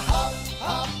 Hop,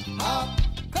 hop, hop,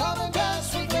 come and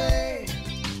dance with me.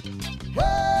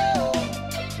 Whoa,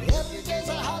 every day's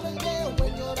a holiday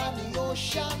when you're on the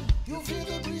ocean. You feel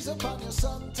the breeze upon your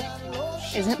suntan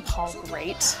lotion. Isn't Paul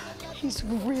great? He's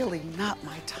really not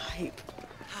my type.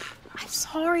 I'm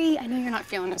sorry. I know you're not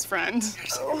feeling his friend.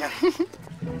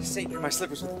 Satan in my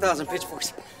slippers with 1,000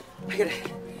 pitchforks. I gotta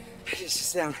just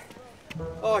sit down.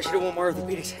 Oh, I should have worn more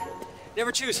orthopedics.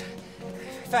 Never choose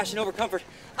fashion over comfort.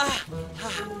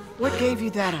 What gave you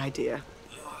that idea?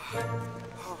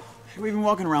 We've been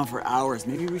walking around for hours.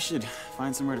 Maybe we should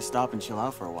find somewhere to stop and chill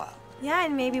out for a while. Yeah,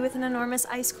 and maybe with an enormous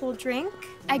ice-cold drink.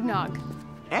 Eggnog.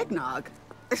 Eggnog?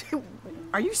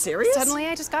 Are you serious? Suddenly,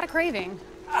 I just got a craving.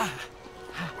 Where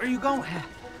are you going?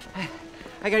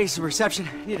 I gotta use some reception.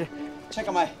 I need to check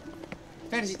on my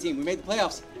fantasy team. We made the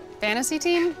playoffs. Fantasy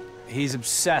team? He's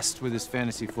obsessed with his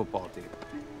fantasy football team.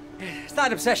 It's not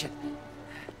an obsession.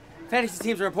 Fantasy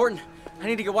teams are important. I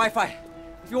need to get Wi-Fi.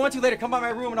 If you want to later, come by my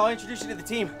room and I'll introduce you to the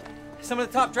team. Some of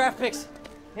the top draft picks.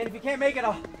 And if you can't make it,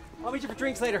 I'll meet you for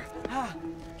drinks later.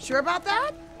 Sure about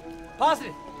that?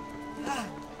 Positive.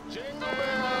 Jingle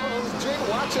bells, jingle,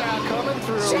 watch out, coming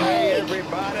through. Jake! Hey,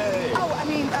 everybody. Oh, I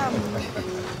mean,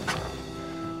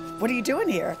 what are you doing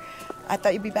here? I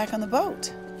thought you'd be back on the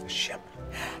boat. Ship.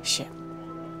 Ship.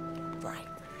 Right.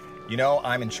 You know,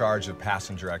 I'm in charge of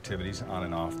passenger activities on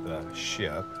and off the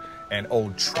ship. And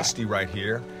old Trusty right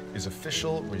here is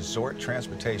official resort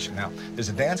transportation. Now, there's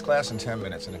a dance class in 10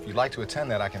 minutes, and if you'd like to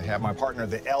attend that, I can have my partner,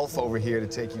 the elf, over here to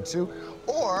take you to.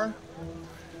 Or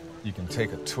you can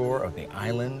take a tour of the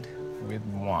island with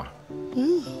moi.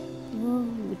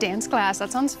 Ooh, dance class,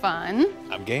 that sounds fun.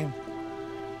 I'm game.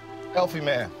 Elfie,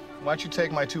 man, why don't you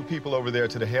take my 2 people over there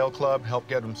to the Hale Club, help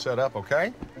get them set up,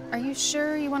 okay? Are you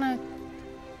sure you wanna...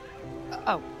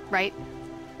 Oh, right.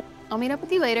 I'll meet up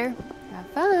with you later. Have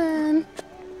fun.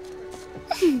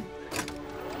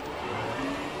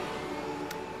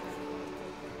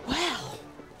 Well,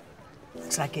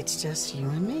 looks like it's just you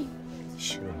and me.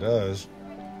 Sure does.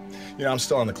 You know, I'm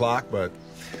still on the clock, but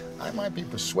I might be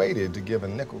persuaded to give a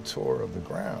nickel tour of the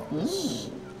grounds.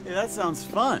 Yeah, that sounds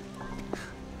fun.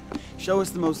 Show us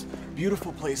the most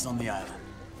beautiful place on the island.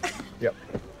 Yep.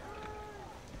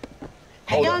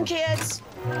 Hang on, kids.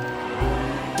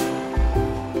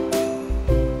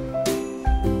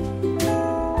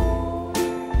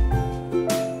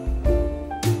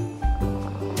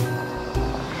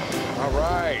 All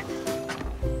right.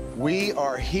 We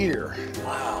are here.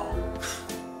 Wow.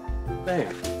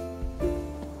 Babe,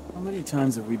 how many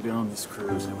times have we been on this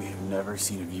cruise and we have never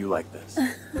seen a view like this?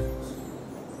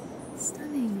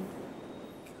 Stunning.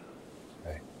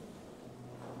 Hey.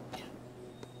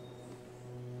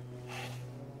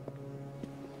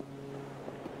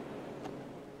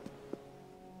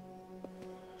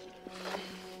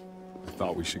 I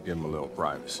thought we should give him a little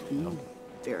privacy.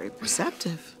 Very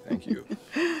perceptive. Thank you.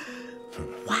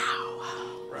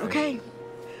 Wow. Right. Okay.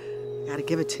 Gotta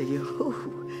give it to you.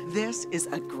 Ooh, this is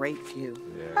a great view.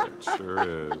 Yeah, it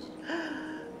sure is.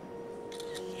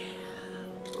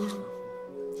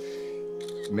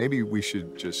 Maybe we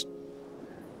should just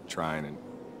try and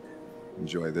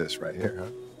enjoy this right here,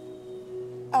 huh?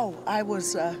 Oh, I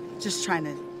was just trying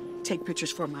to take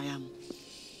pictures for my,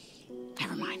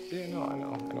 never mind. Yeah, no, I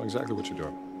know. I know exactly what you're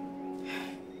doing.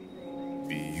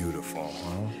 Beautiful,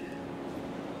 huh?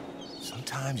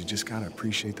 Sometimes you just gotta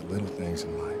appreciate the little things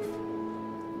in life.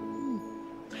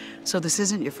 So this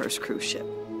isn't your first cruise ship.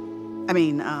 I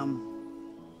mean, how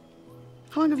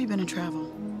long have you been in travel?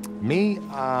 Me,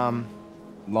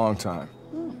 long time.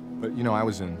 But, you know, I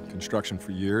was in construction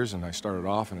for years, and I started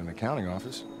off in an accounting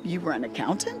office. You were an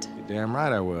accountant? You're damn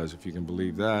right I was, if you can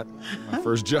believe that. My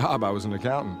first job, I was an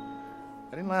accountant.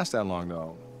 I didn't last that long,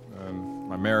 though.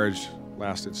 My marriage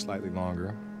lasted slightly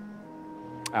longer.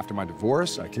 After my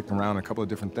divorce, I kicked around a couple of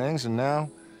different things, and now,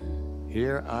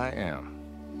 here I am.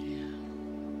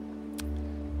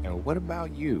 And what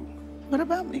about you? What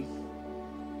about me?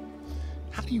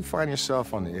 How do you find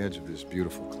yourself on the edge of this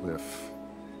beautiful cliff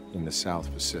in the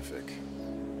South Pacific?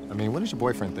 I mean, what does your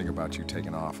boyfriend think about you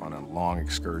taking off on a long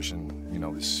excursion, you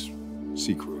know, this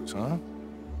sea cruise, huh?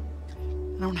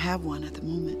 I don't have one at the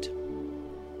moment.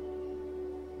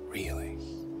 Really?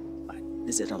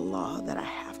 Is it a law that I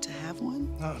have to have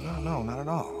one? No, not at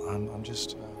all. I'm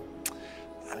just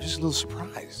a little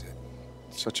surprised that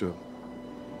such a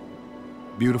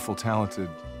beautiful, talented,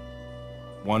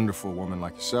 wonderful woman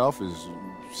like yourself is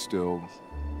still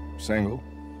single.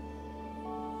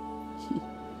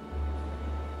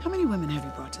 How many women have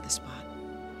you brought to this spot?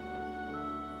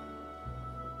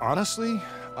 Honestly,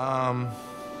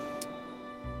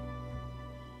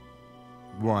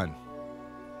 one.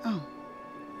 Oh.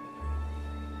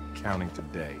 Counting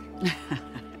today.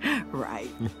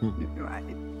 Right.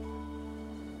 Right.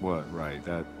 What, right?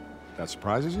 That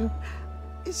surprises you?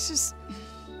 It's just,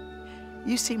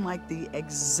 you seem like the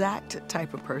exact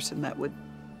type of person that would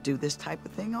do this type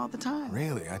of thing all the time.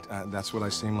 Really? That's what I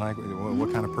seem like?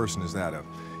 What kind of person is that? A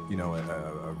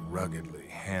ruggedly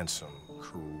handsome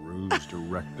cruise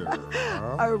director,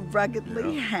 huh? A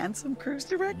ruggedly handsome cruise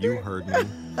director? You heard me.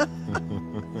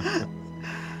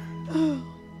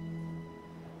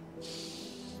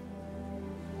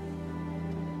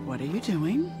 What are you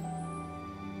doing?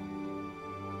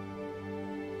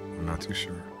 I'm not too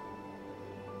sure.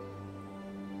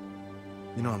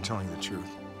 You know, I'm telling you the truth.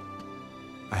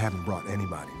 I haven't brought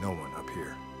anybody, no one up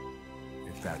here.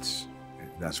 If that's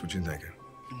what you're thinking.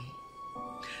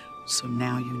 So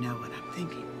now you know what I'm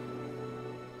thinking.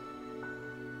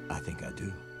 I think I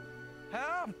do.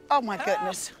 Help! Oh, my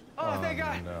goodness. Oh, thank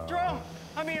God. No. Jerome!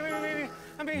 I mean,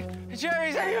 Jerry,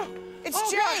 is that you?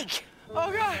 It's Jake! God.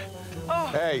 Oh, God. Oh.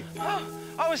 Hey. Oh,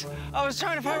 I was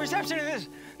trying to find reception and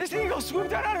this eagle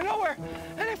swooped out of nowhere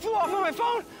and it flew off on my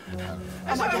phone.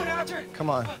 And so I went after it. Come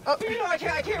on. You know, I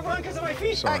can't run because of my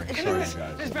feet. Sorry, and sorry, then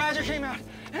guys. this badger came out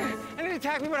and it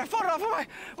attacked me, but I fought it off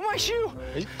with my shoe.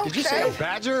 Did you say a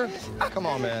badger? Come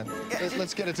on, man.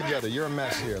 Let's get it together. You're a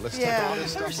mess here. Let's take all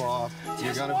this stuff off.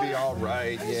 You're gonna be all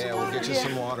right. Yeah, we'll get you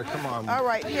some water. Come on. All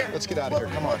right, here. Let's get out of here.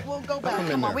 Come on. We'll go back.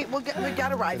 Come on. We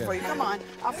got a ride for you. Come on.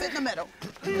 I'll fit in the middle.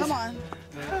 Come on.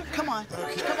 Come on.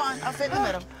 Come on. I'll fit in the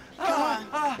middle. Come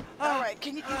on. All right,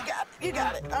 you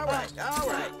got it. All right,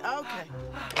 okay.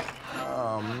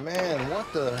 Oh, man,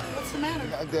 what the? What's the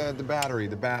matter? The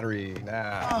battery,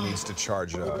 needs to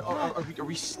charge up. Are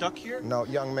we stuck here? No,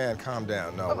 young man, calm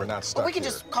down. No, we're not stuck Well, we can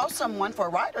here. just call someone for a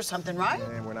ride or something, right?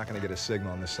 Man, we're not gonna get a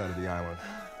signal on this side of the island.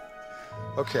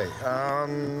 Okay,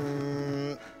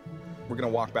 we're gonna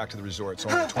walk back to the resort. It's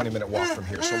only a 20-minute walk from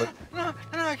here, so No,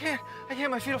 I can't.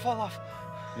 My feet will fall off.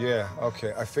 Yeah,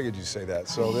 okay, I figured you'd say that.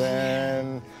 So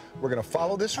then we're gonna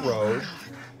follow this road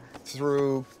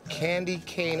through Candy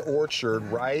Cane Orchard,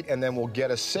 right? And then we'll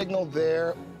get a signal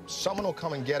there. Someone will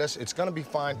come and get us. It's gonna be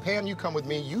fine. Pam, you come with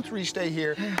me. You three stay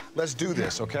here. Let's do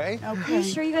this, okay? Are you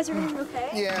sure you guys are gonna be okay?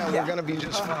 Yeah, we're gonna be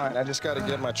just fine. I just gotta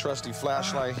get my trusty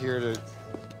flashlight here to...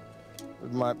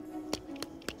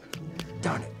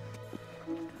 Darn it.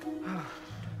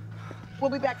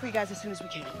 We'll be back for you guys as soon as we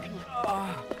can. Come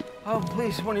on. Oh,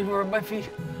 please, one of you rub my feet,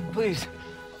 please.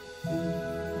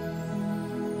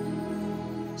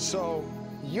 So,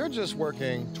 you're just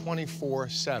working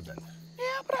 24/7? Yeah,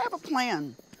 but I have a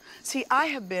plan. See, I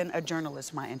have been a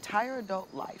journalist my entire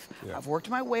adult life. Yeah. I've worked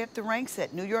my way up the ranks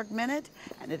at New York Minute,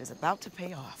 and it is about to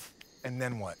pay off. And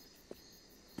then what?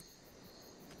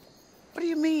 What do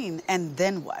you mean, and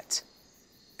then what?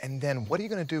 And then what are you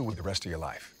gonna do with the rest of your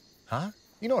life? Huh?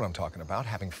 You know what I'm talking about,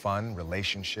 having fun,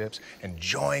 relationships,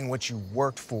 enjoying what you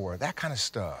worked for, that kind of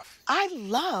stuff. I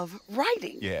love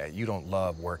writing. Yeah, you don't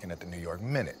love working at the New York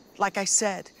Minute. Like I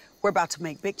said, we're about to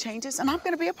make big changes, and I'm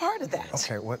gonna be a part of that.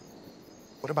 Okay, what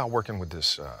about working with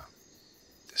this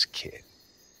kid?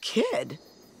 Kid?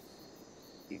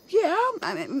 Yeah,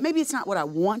 I mean, maybe it's not what I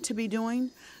want to be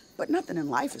doing, but nothing in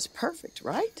life is perfect,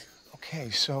 right? Okay,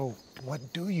 so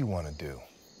what do you want to do?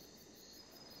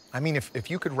 I mean, if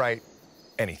you could write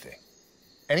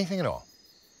anything at all,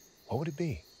 what would it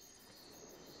be?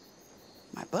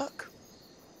 My book.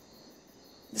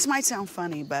 This might sound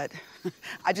funny, but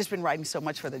I've just been writing so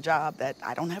much for the job that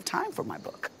I don't have time for my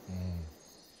book.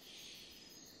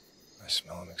 I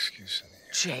smell an excuse in the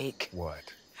air. Jake.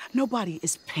 What? Nobody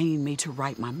is paying me to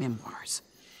write my memoirs.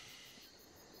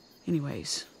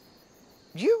 Anyways,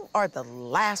 you are the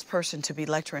last person to be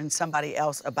lecturing somebody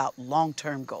else about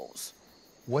long-term goals.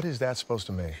 What is that supposed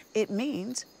to mean? It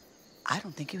means I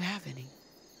don't think you have any.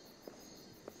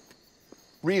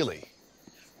 Really?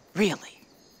 Really.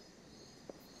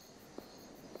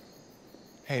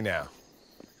 Hey, now.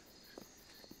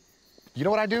 You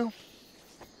know what I do?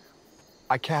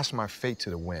 I cast my fate to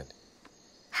the wind.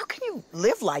 How can you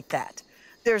live like that?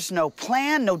 There's no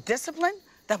plan, no discipline.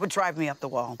 That would drive me up the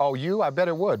wall. Oh, you? I bet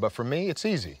it would, but for me, it's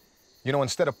easy. You know,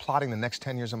 instead of plotting the next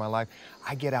 10 years of my life,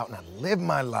 I get out and I live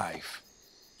my life.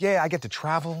 Yeah, I get to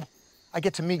travel. I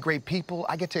get to meet great people.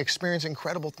 I get to experience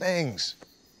incredible things.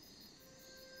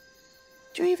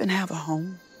 Do you even have a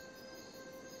home?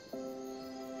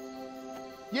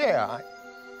 Yeah,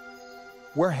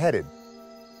 we're headed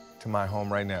to my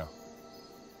home right now.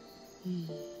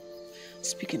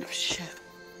 Speaking of shit.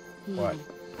 What?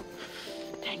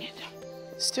 Dang it.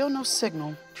 Still no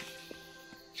signal.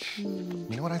 You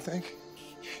know what I think?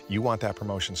 You want that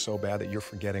promotion so bad that you're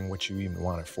forgetting what you even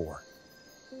want it for.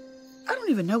 I don't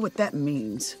even know what that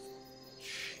means.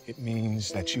 It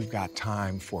means that you've got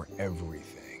time for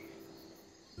everything.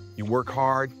 You work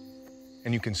hard,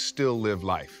 and you can still live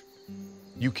life.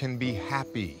 You can be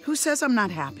happy. Who says I'm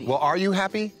not happy? Well, are you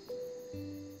happy?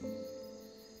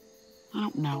 I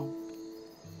don't know.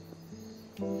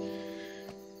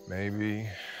 Maybe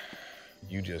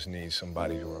you just need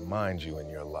somebody to remind you in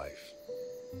your life.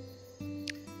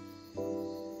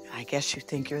 I guess you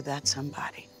think you're that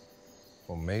somebody.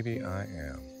 Well, maybe I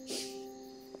am.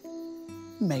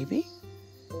 Maybe.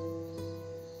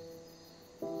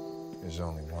 There's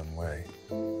only one way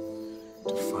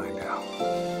to find out.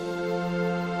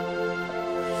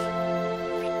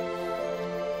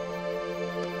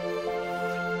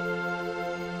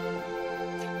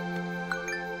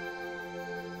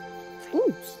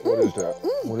 What is that?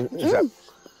 What is that?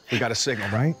 We got a signal,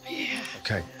 right? Yeah.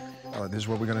 Okay. This is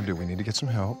what we're gonna do. We need to get some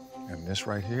help. And this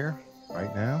right here,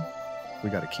 right now, we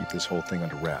got to keep this whole thing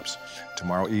under wraps.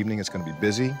 Tomorrow evening, it's gonna be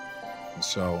busy. And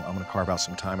so I'm gonna carve out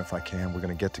some time if I can. We're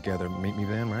gonna get together. Meet me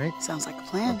then, right? Sounds like a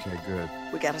plan. Okay, good.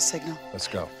 We got a signal. Let's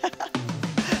go.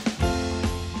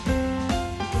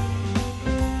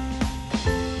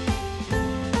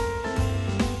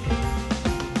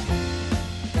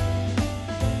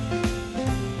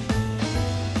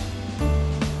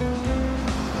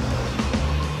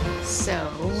 So,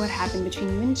 what happened between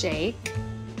you and Jake?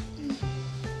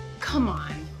 Come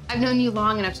on. I've known you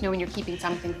long enough to know when you're keeping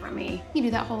something from me. You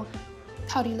do that whole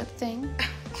pouty lip thing.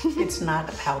 It's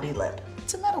not a pouty lip.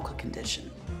 It's a medical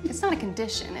condition. It's not a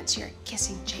condition, it's your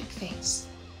kissing Jake face.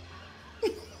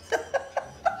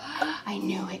 I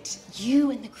knew it.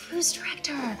 You and the cruise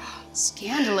director.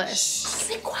 Scandalous.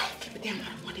 Be quiet. Keep it down. I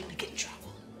don't want him to get in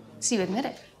trouble. So you admit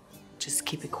it? Just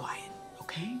keep it quiet,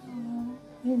 okay?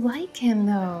 You like him,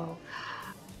 though.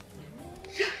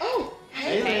 Oh,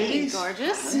 Hey,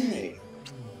 gorgeous. Hey.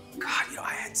 God,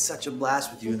 I had such a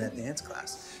blast with you in that dance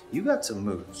class. You got some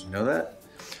moves, you know that?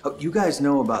 Oh, you guys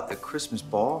know about the Christmas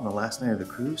ball on the last night of the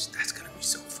cruise? That's gonna be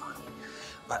so fun.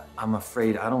 But I'm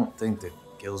afraid I don't think that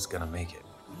Gil's gonna make it.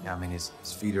 Yeah, I mean, his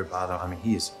feet are bottom. I mean,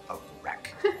 he is a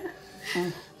wreck.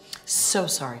 So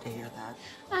sorry to hear that.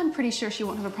 I'm pretty sure she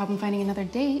won't have a problem finding another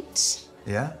date.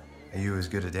 Yeah? Are you as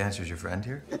good a dancer as your friend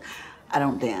here? I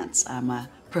don't dance. I'm a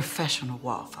professional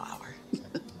wallflower.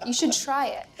 You should try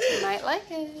it. You might like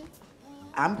it.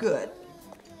 I'm good.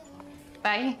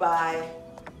 Bye. Bye.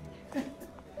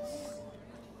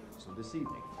 So this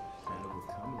evening, Santa will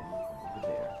come in over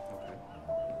there.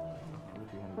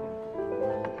 Okay.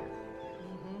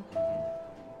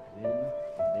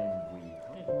 Then we.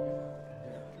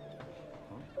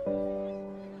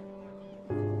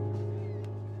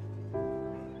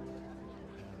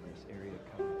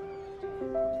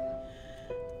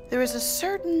 There is a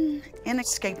certain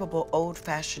inescapable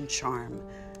old-fashioned charm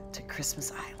to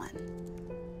Christmas Island.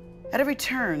 At every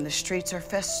turn, the streets are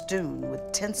festooned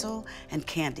with tinsel and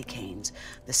candy canes.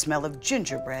 The smell of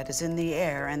gingerbread is in the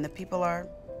air, and the people are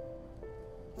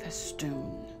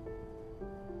festooned.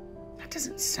 That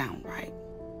doesn't sound right.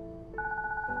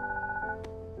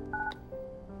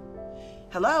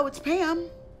 Hello, it's Pam.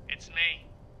 It's me.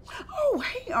 Oh,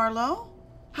 hey, Arlo.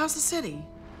 How's the city?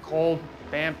 Cold,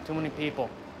 damp, too many people.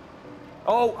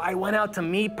 Oh, I went out to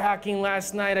meat packing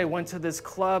last night. I went to this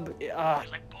club.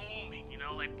 Like booming,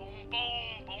 like boom,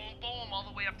 boom, boom, boom, all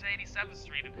the way up to 87th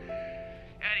Street.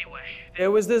 Anyway, there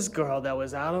was this girl that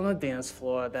was out on the dance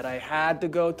floor that I had to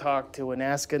go talk to and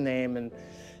ask her name, and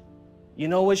you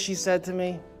know what she said to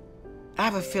me? I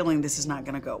have a feeling this is not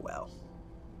gonna go well.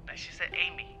 She said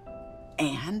Amy.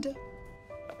 And?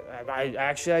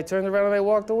 I turned around and I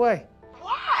walked away.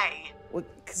 Why? Well,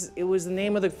 because it was the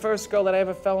name of the first girl that I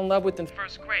ever fell in love with in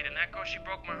first grade, and that girl, she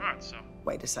broke my heart, so.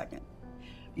 Wait a second.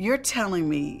 You're telling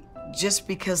me just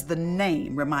because the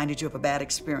name reminded you of a bad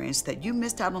experience that you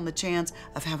missed out on the chance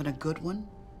of having a good one?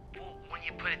 Well, when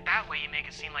you put it that way, you make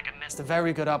it seem like I missed a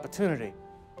very good opportunity.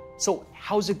 So,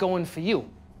 how's it going for you?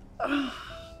 Are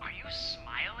you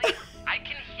smiling? I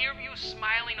can hear you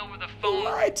smiling over the phone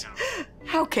right now.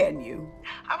 How can you?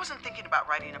 I wasn't thinking about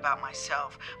writing about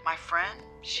myself. My friend,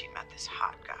 she met this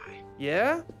hot guy.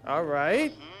 Yeah? All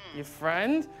right. Your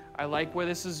friend? I like where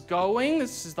this is going.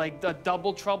 This is like a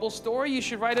double trouble story. You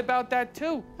should write about that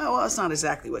too. Oh, well, it's not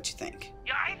exactly what you think.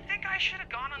 Yeah, I think I should have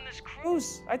gone on this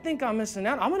cruise. I think I'm missing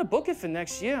out. I'm gonna book it for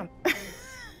next year.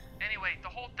 Anyway, the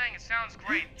whole thing, it sounds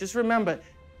great. Just remember,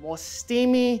 more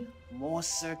steamy, more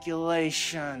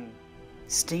circulation.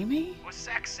 Steamy? Or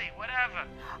sexy, whatever.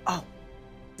 Oh.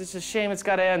 It's a shame it's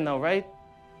gotta end though, right?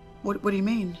 What do you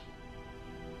mean?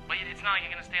 Well, it's not like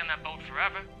you're gonna stay on that boat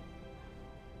forever.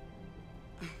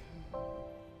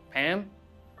 Pam?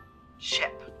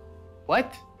 Ship.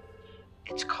 What?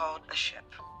 It's called a ship.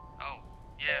 Oh,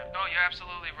 yeah. No, you're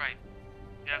absolutely right.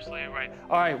 You're absolutely right.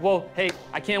 All right, well, hey,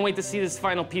 I can't wait to see this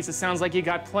final piece. It sounds like you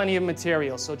got plenty of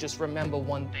material, so just remember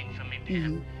one thing for me,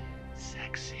 Pam.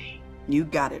 Sexy. You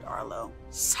got it, Arlo.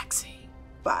 Sexy.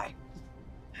 Bye.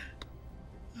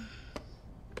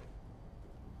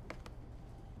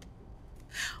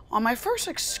 On my first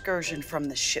excursion from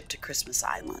the ship to Christmas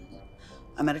Island,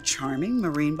 I met a charming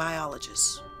marine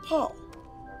biologist, Paul,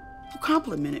 who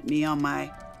complimented me on my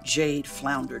jade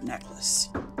flounder necklace.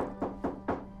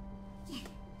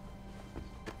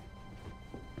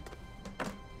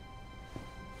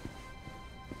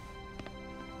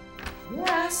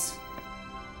 Yes.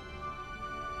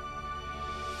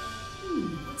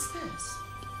 What's this?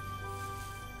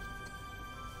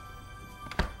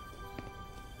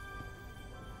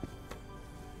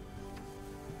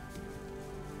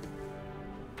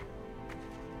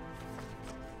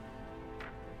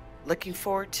 Looking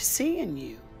forward to seeing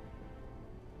you,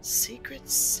 Secret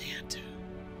Santa.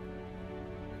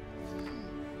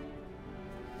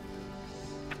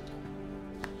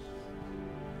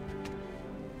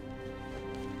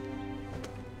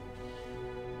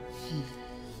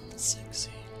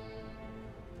 Sexy.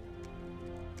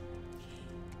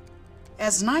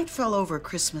 As night fell over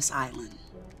Christmas Island,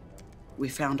 we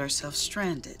found ourselves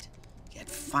stranded, yet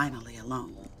finally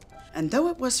alone. And though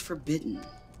it was forbidden,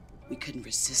 we couldn't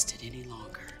resist it any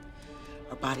longer.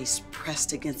 Our bodies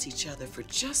pressed against each other for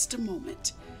just a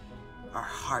moment, our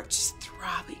hearts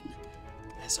throbbing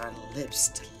as our lips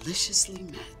deliciously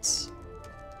met.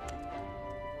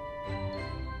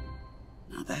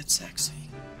 Now that's sexy.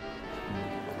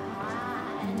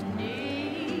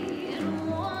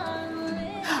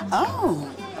 Oh.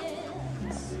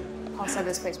 Paul said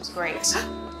this place was great.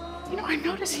 You know, I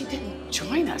noticed he didn't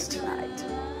join us tonight.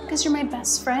 Because you're my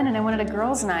best friend and I wanted a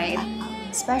girls' night.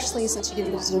 Especially since you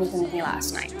didn't get to do anything with me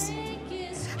last night.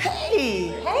 Hey!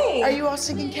 Hey! Are you all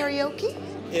singing karaoke?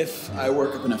 If I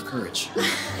work up enough courage.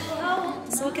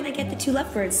 So what can I get the two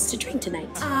lovebirds to drink tonight?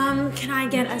 Can I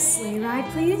get a sleigh ride,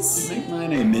 please? Make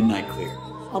mine a midnight clear.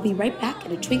 I'll be right back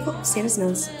in a twinkle of Santa's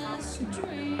nose.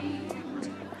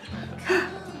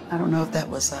 I don't know if that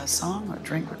was a song or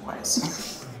drink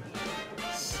request.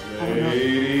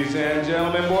 Ladies and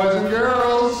gentlemen, boys and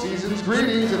girls, season's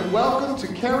greetings and welcome to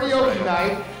karaoke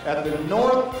night at the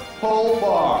North Pole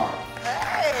Bar.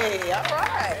 Hey, all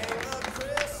right.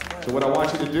 So what I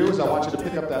want you to do is I want you to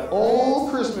pick up that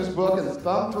old Christmas book and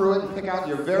thumb through it and pick out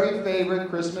your very favorite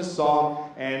Christmas song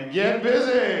and get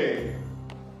busy.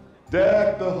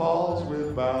 Deck the halls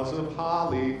with boughs of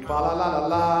holly, fa la la la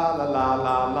la la la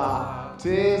la la.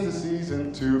 'Tis the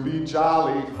season to be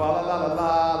jolly, fa la la la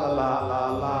la la la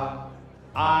la la.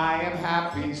 I am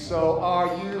happy, so are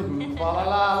you, fa la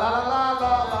la la la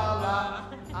la la la.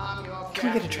 I'm your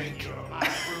Can we get a drink?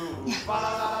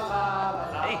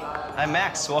 Hey, I'm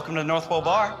Max. Welcome to the North Pole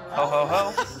Bar. Ho, ho,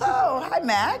 ho. Oh, hi,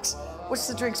 Max. What's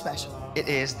the drink special? It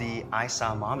is the I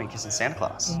Saw Mommy Kissing Santa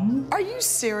Claus. Are you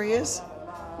serious?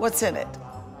 What's in it?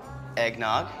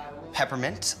 Eggnog,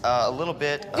 peppermint, a little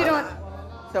bit. You know what?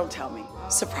 Don't tell me.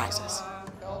 Surprise us.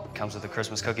 Comes with a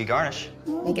Christmas cookie garnish.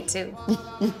 Make it two.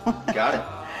 Got it.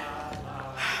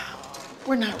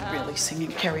 We're not really singing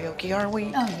karaoke, are we? Oh,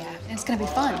 yeah. It's gonna be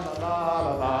fun.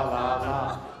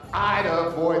 I'd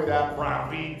avoid that brown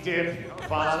bean dip.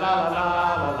 Fa la la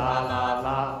la la la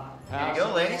la. Here you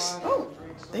go, ladies. Oh,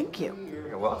 thank you.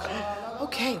 You're welcome.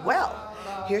 Okay, well,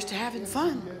 here's to having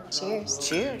fun. Cheers.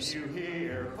 Cheers.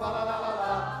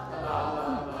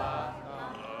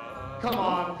 Come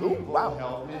on, Ooh, people, wow.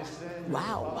 help me sing.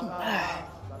 Wow.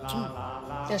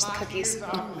 There's the cookies.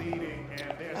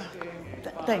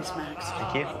 Thanks, Max.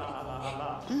 Thank you.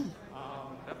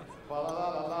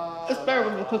 It's better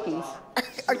with the cookies.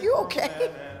 Are you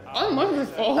okay? I'm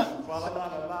wonderful.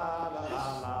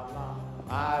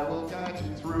 I will guide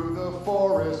you through the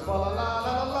forest. Fa la la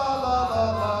la la la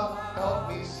la la. Help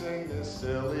me sing this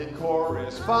silly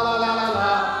chorus. Fa la la la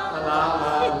la la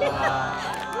la la.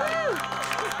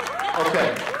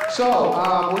 Okay, so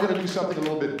we're going to do something a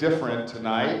little bit different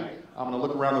tonight. I'm going to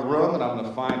look around the room and I'm going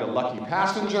to find a lucky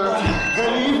passenger.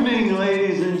 Good evening,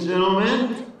 ladies and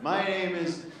gentlemen. My name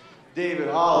is David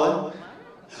Holland.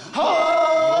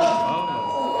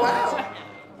 Wow.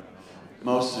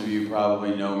 Most of you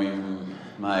probably know me from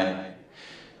my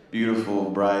beautiful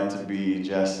bride-to-be,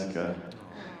 Jessica.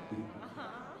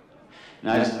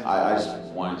 And I just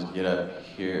wanted to get up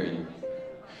here and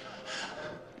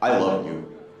I love you.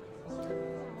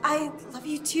 I love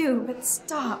you too, but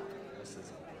stop.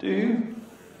 Do you?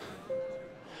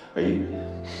 Are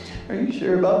you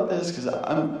sure about this? Because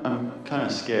I'm kind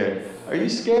of scared. Are you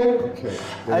scared? Okay,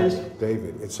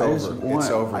 David, it's I over. just It's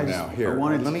want- over I just- now. I Here,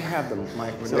 wanted let to- me have the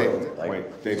mic. So, David, like-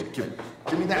 wait, David,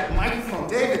 give me that microphone.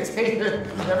 David,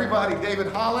 everybody, David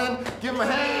Holland, give him a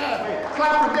hand.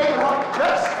 Clap for David Holland.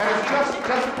 Yes, and it's just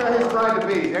Jessica, his bride to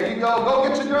be. There you go. Go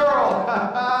get your girl.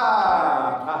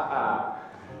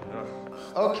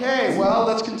 Okay, well,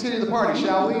 let's continue the party,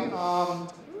 shall we?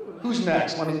 Who's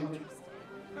next?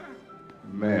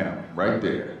 Ma'am, right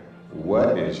there.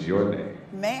 What is your name?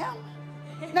 Ma'am?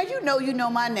 Now you know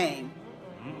my name.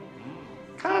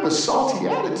 Kind of a salty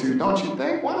attitude, don't you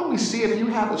think? Why don't we see if you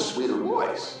have a sweeter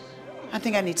voice? I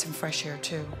think I need some fresh air,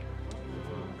 too.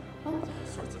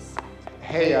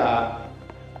 Hey,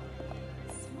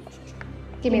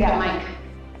 Give me that mic.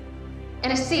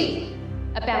 And a seat.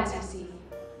 A bouncing seat.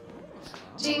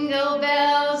 Jingle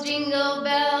bells,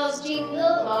 jingle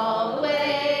all the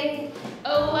way.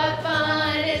 Oh, what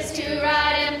fun it is to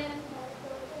ride in.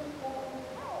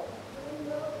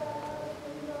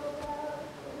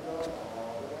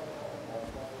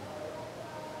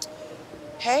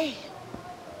 Hey,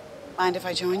 mind if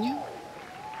I join you?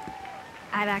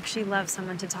 I'd actually love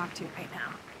someone to talk to right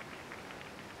now.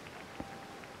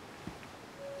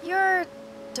 You're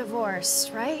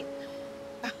divorced, right?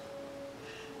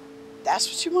 That's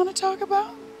what you want to talk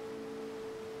about?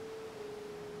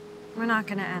 We're not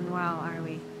gonna end well, are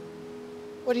we?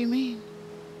 What do you mean?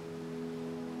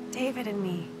 David and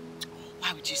me.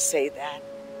 Why would you say that?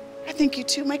 I think you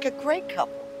two make a great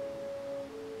couple.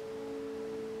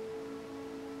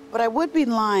 But I would be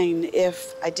lying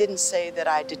if I didn't say that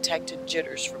I detected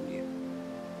jitters from you.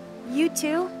 You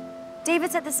too?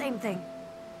 David said the same thing.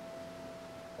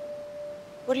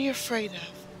 What are you afraid of?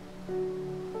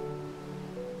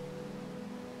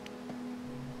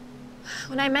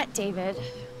 When I met David,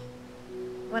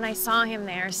 when I saw him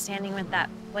there standing with that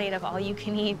plate of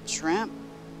all-you-can-eat shrimp.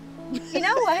 You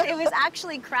know what? It was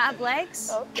actually crab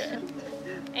legs. Okay.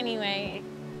 Anyway,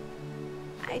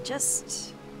 I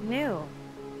just knew.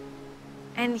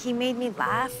 And he made me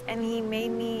laugh, and he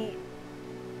made me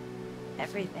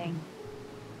everything.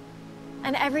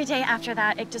 And every day after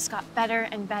that, it just got better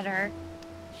and better.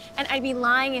 And I'd be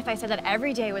lying if I said that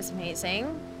every day was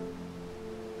amazing.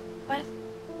 But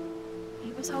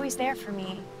he was always there for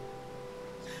me.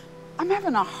 I'm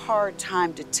having a hard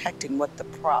time detecting what the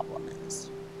problem is.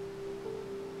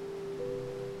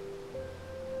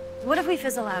 What if we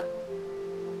fizzle out?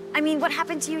 I mean, what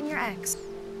happened to you and your ex?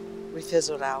 We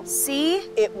fizzled out. See?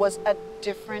 It was a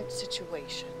different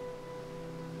situation.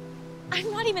 I'm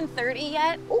not even 30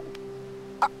 yet. Oh,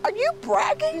 are you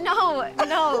bragging? No,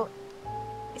 no.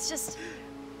 It's just,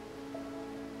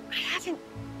 I haven't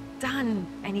done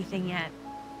anything yet.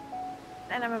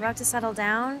 And I'm about to settle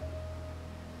down.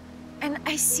 And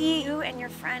I see you and your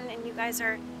friend, and you guys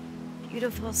are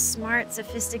beautiful, smart,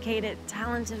 sophisticated,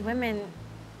 talented women.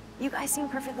 You guys seem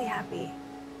perfectly happy.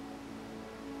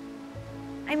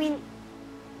 I mean,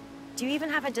 do you even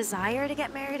have a desire to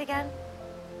get married again?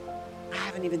 I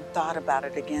haven't even thought about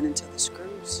it again until this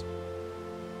cruise.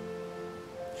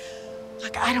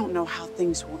 Look, I don't know how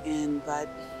things will end, but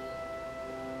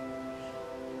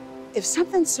if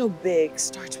something so big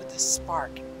starts with a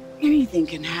spark, anything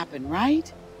can happen,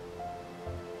 right?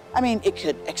 I mean, it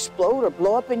could explode or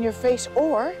blow up in your face,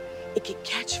 or it could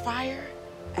catch fire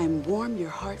and warm your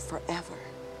heart forever.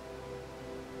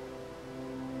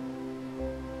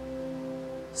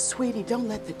 Sweetie, don't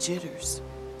let the jitters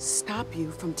stop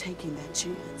you from taking that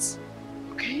chance,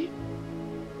 okay?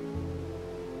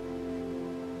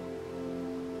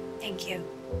 Thank you.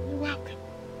 You're welcome.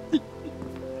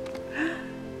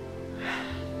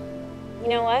 You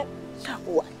know what?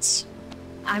 What?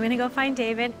 I'm gonna go find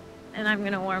David, and I'm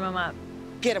gonna warm him up.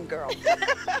 Get him, girl.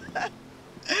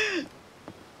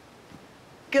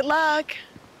 Good luck.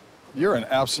 You're an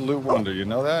absolute wonder, you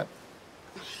know that?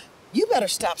 You better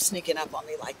stop sneaking up on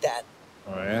me like that.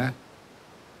 Oh, yeah?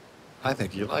 I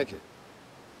think you like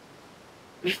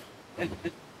it.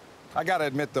 I gotta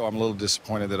admit, though, I'm a little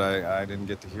disappointed that I didn't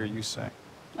get to hear you sing.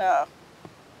 Oh.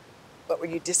 But were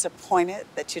you disappointed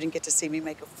that you didn't get to see me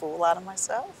make a fool out of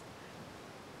myself?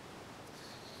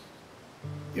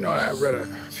 You know, I read a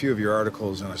few of your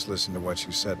articles and I listened to what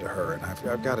you said to her, and I've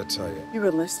got to tell you. You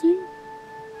were listening?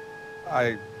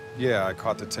 Yeah, I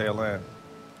caught the tail end.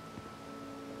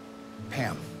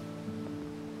 Pam,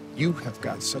 you have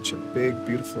got such a big,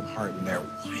 beautiful heart in there.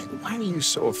 Why are you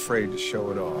so afraid to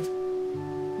show it off?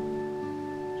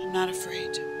 I'm not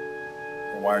afraid.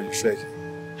 Well, why are you shaking?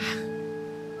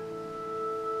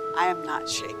 I am not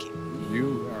shaking.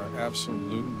 You are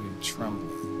absolutely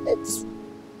trembling.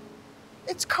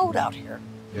 It's cold out here.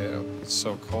 Yeah, it's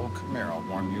so cold. Come here, I'll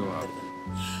warm you up.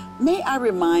 May I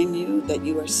remind you that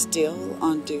you are still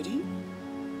on duty?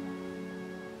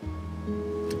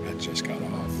 I just got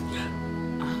off.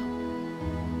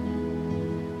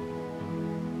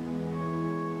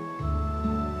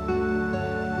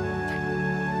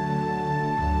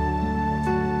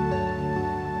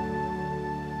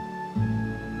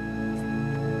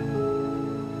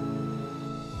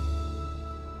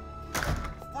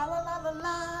 La la la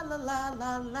la la la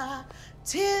la la.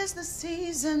 'Tis the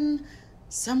season.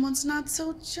 Someone's not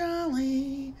so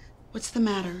jolly. What's the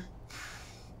matter?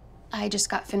 I just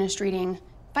got finished reading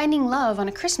Finding Love on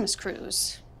a Christmas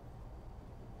Cruise.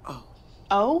 Oh.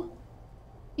 Oh?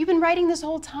 You've been writing this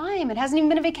whole time. It hasn't even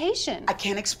been a vacation. I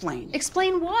can't explain.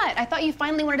 Explain what? I thought you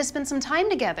finally wanted to spend some time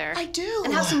together. I do.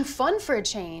 And have some fun for a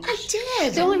change. I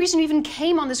did. The only reason you even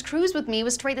came on this cruise with me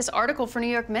was to write this article for New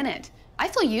York Minute. I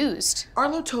feel used.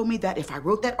 Arlo told me that if I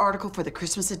wrote that article for the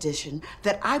Christmas edition,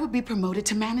 that I would be promoted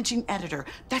to managing editor.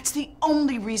 That's the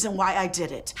only reason why I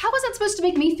did it. How is that supposed to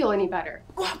make me feel any better?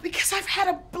 Well, because I've had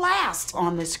a blast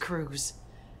on this cruise.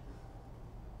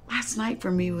 Last night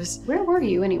for me was... Where were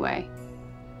you anyway?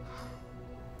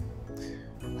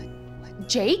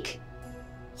 Jake?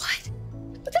 What?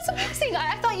 But that's amazing.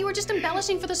 I thought you were just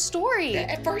embellishing for the story.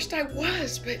 At first I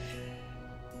was, but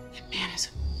that man is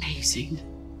amazing.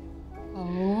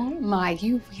 Oh my,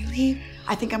 you really?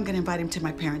 I think I'm gonna invite him to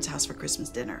my parents' house for Christmas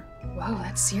dinner. Whoa,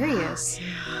 that's serious.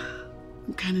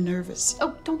 I'm kind of nervous.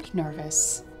 Oh, don't be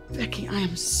nervous. Becky, I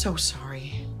am so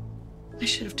sorry. I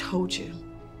should have told you.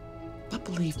 But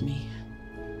believe me,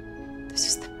 this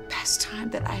is the best time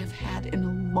that I have had in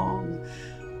a long,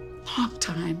 long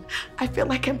time. I feel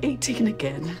like I'm 18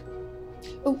 again.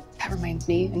 Oh, that reminds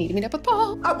me. I need to meet up with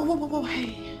Paul. Whoa,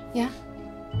 hey. Yeah?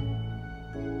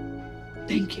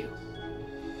 Thank you.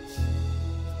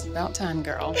 It's about time,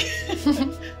 girl.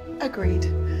 Agreed.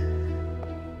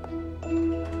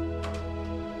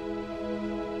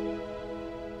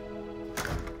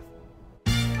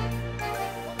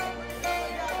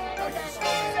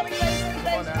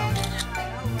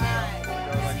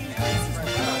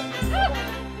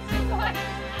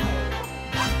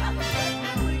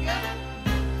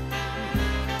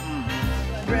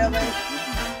 Really?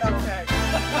 Okay.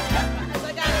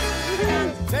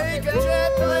 Take a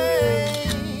jet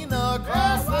plane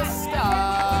across the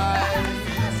sky.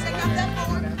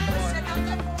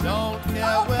 Don't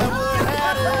care where we're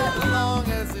headed, as long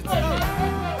as it's you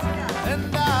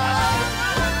and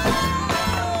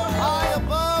high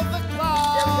above the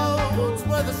clouds,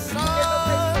 where the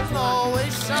sun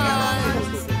always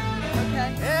shines.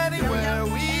 Anywhere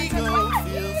we go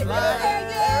feels like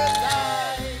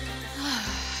paradise.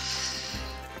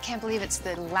 I can't believe it's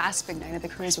the last big night of the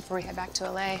cruise before we head back to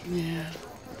LA. Yeah.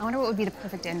 I wonder what would be the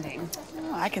perfect ending.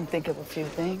 Oh, I can think of a few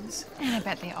things. And I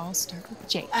bet they all start with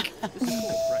Jake. Attention,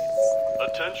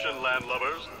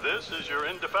 landlubbers. This is your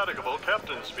indefatigable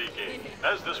captain speaking.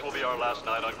 As this will be our last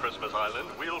night on Christmas Island,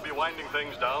 we'll be winding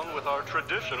things down with our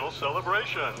traditional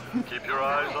celebration. Keep your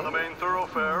eyes on the main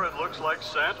thoroughfare. It looks like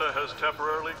Santa has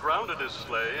temporarily grounded his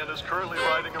sleigh and is currently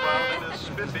riding around in his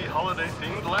spiffy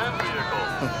holiday-themed land vehicle.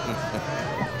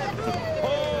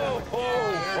 Ho, ho,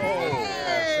 ho!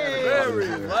 Very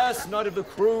last night of the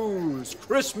cruise,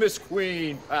 Christmas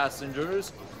Queen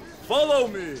passengers, follow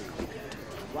me.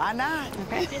 Why not?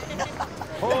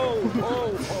 Ho,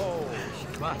 ho, ho!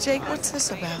 Jake, what's this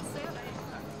about?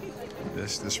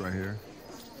 This right here.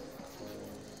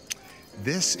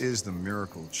 This is the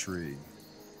miracle tree.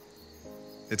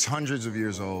 It's hundreds of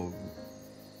years old.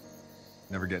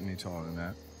 Never get any taller than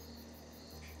that.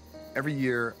 Every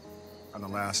year, on the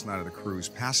last night of the cruise,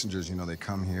 passengers, you know, they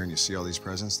come here and you see all these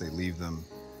presents, they leave them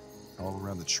all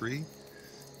around the tree.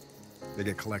 They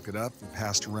get collected up and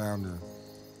passed around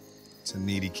to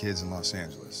needy kids in Los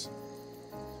Angeles.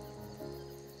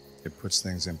 It puts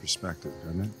things in perspective,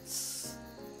 doesn't it?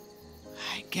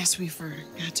 I guess we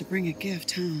forgot to bring a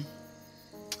gift, huh?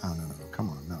 Oh, no, come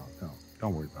on, no.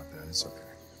 Don't worry about that, it's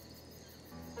okay.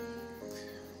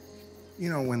 You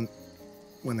know, when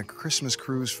the Christmas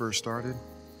cruise first started,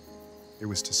 it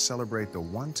was to celebrate the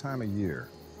one time a year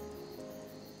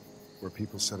where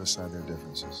people set aside their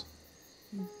differences.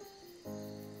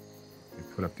 They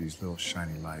put up these little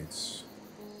shiny lights,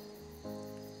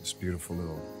 this beautiful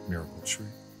little miracle tree,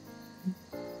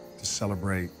 to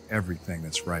celebrate everything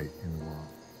that's right in the world.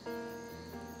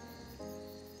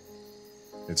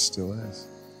 It still is.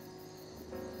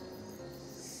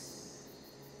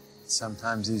 It's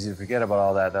sometimes easy to forget about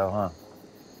all that, though, huh?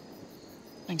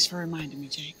 Thanks for reminding me,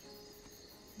 Jake.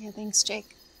 Yeah, thanks,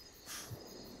 Jake.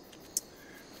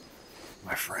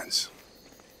 My friends.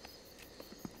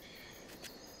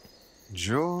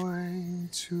 Joy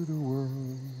to the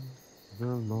world, the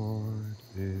Lord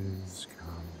is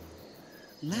come.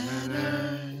 Let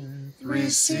earth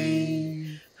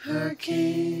receive her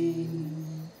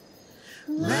King.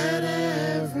 Let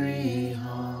every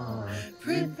heart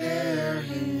prepare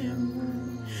him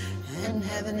room. And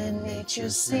heaven and nature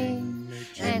sing.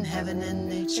 And heaven and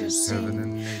nature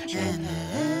sing.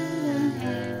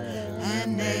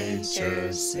 And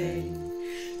nature sing.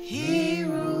 He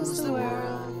rules the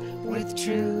world with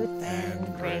truth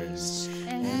and grace.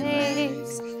 And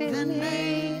makes the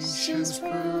nations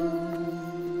prove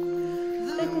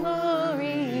the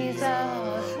glories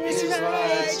of his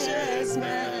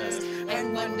righteousness.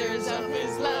 And wonders of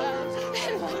his love.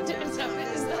 And wonders of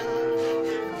his love.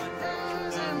 And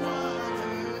wonders of his love.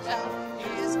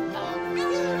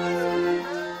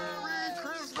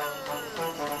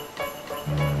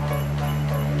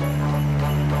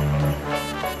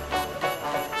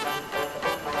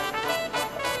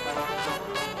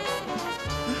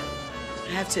 I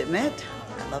have to admit,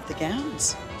 I love the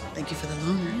gowns. Thank you for the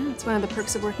loaner. Yeah, it's one of the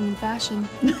perks of working in fashion.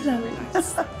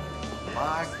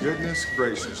 My goodness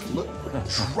gracious, look,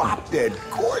 drop dead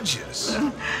gorgeous.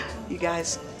 You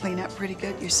guys clean up pretty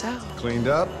good yourself. Cleaned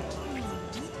up,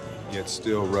 yet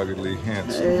still ruggedly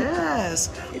handsome.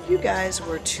 Yes. If you guys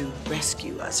were to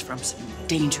rescue us from some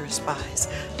dangerous spies,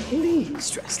 please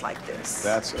dress like this.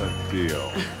 That's a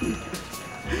deal.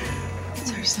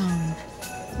 It's our song.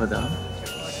 Madame?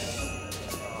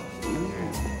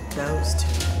 Those two.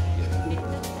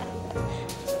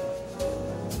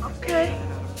 Okay.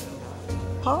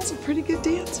 Paul's a pretty good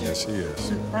dancer. Yes, he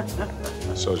is.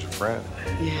 So's your friend.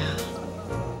 Yeah.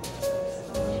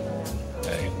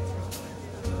 Hey.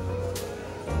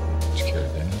 Did you care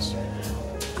to dance?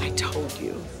 I told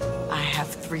you, I have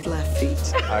 3 left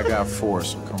feet. I got 4,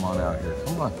 so come on out here.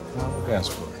 Come on, we'll dance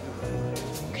for it.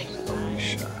 Don't be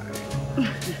shy. You're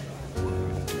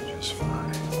gonna do just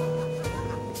fine.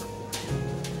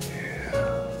 Yeah.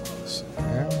 Listen,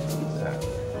 there, look at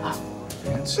that.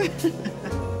 Dance.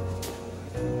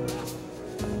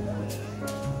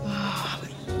 I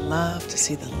would love to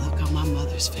see the look on my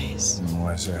mother's face. And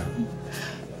why is that?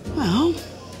 Well,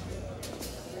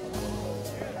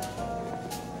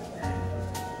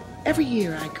 every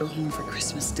year I go home for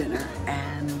Christmas dinner,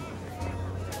 and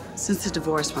since the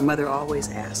divorce, my mother always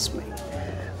asks me,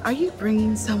 "Are you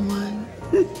bringing someone?"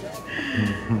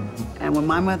 And when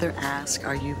my mother asks,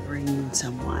 "Are you bringing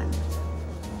someone?"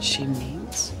 she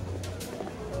means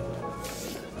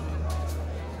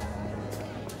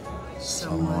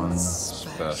someone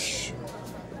special.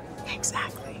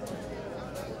 Exactly.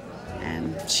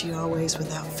 And she always,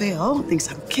 without fail, thinks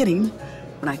I'm kidding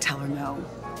when I tell her no.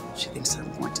 She thinks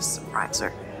I'm going to surprise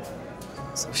her.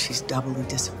 So she's doubly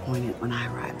disappointed when I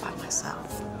arrive by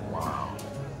myself. Wow.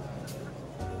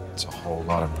 It's a whole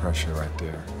lot of pressure right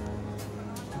there.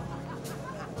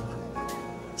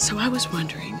 So I was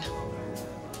wondering,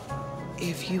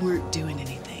 if you weren't doing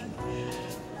anything,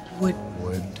 would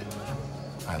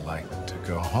I like to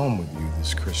go home with you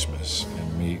this Christmas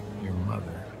and meet your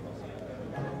mother?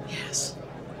 Yes.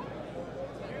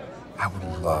 I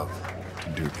would love to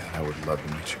do that. I would love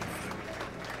to meet your mother.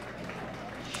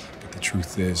 But the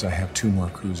truth is, I have 2 more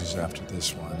cruises after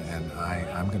this one, and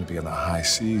I'm going to be in the high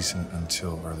seas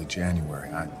until early January.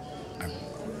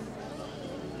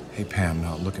 Hey, Pam,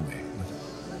 no, look at me.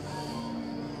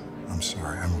 I'm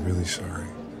sorry. I'm really sorry.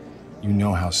 You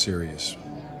know how serious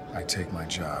I take my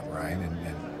job, right? And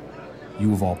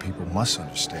you, of all people, must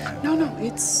understand. No,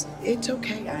 it's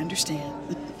okay. I understand.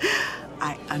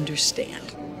 I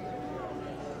understand.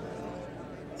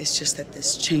 It's just that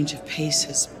this change of pace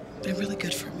has been really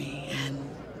good for me, and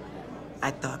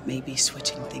I thought maybe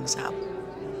switching things up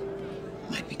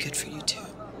might be good for you too.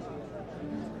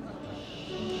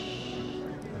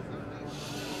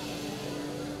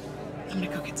 I'm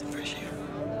gonna go get some fresh air.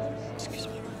 Excuse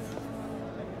me.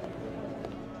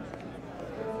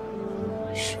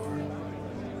 Sure.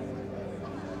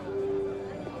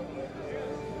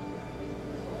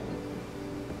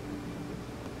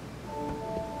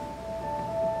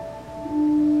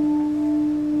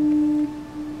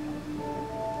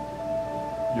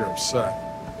 You're upset.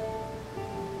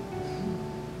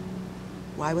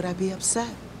 Why would I be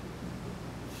upset?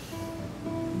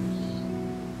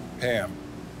 Pam,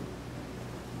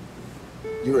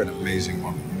 you're an amazing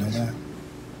woman. You know that?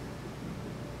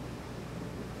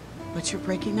 But you're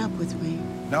breaking up with me.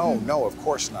 No, of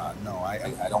course not. No,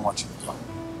 I don't want you to come.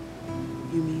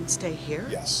 You mean stay here?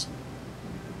 Yes.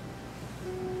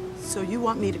 So you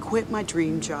want me to quit my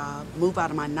dream job, move out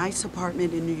of my nice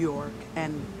apartment in New York,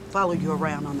 and follow you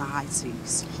around on the high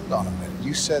seas? Hold on a minute.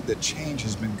 You said that change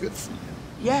has been good for you.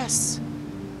 Yes,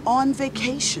 on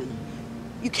vacation.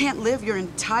 You can't live your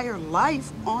entire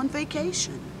life on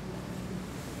vacation.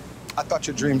 I thought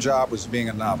your dream job was being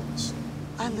a novelist.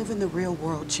 I live in the real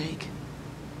world, Jake.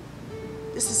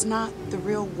 This is not the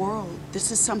real world.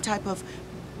 This is some type of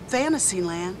fantasy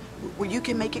land where you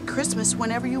can make it Christmas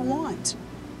whenever you want.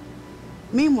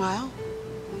 Meanwhile,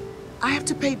 I have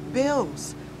to pay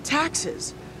bills,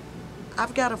 taxes.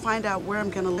 I've got to find out where I'm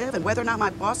going to live and whether or not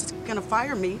my boss is going to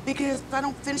fire me because I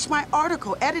don't finish my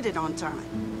article edited on time.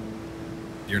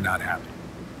 You're not happy.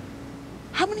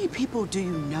 How many people do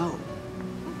you know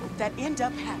that end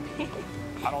up happy?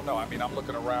 I don't know. I mean, I'm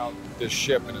looking around this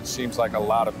ship and it seems like a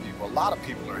lot of people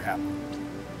are happy.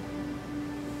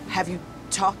 Have you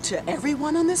talked to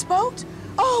everyone on this boat?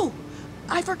 Oh,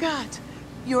 I forgot.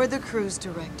 You're the cruise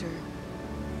director.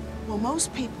 Well,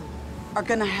 most people are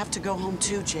gonna have to go home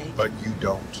too, Jake. But you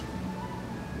don't.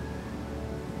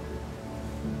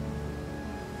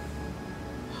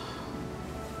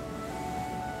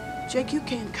 Jake, you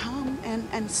can't come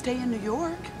and stay in New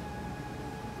York.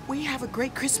 We have a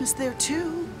great Christmas there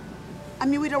too. I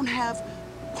mean, we don't have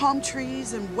palm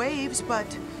trees and waves,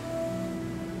 but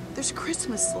there's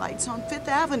Christmas lights on 5th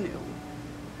Avenue.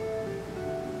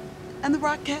 And the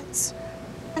Rockettes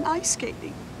and ice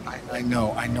skating. I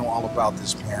know all about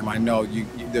this, Pam. I know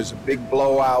there's a big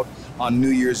blowout on New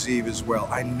Year's Eve as well.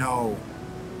 I know.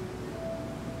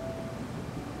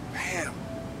 Pam,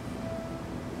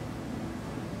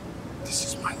 this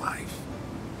is my life.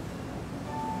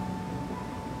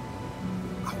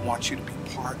 I want you to be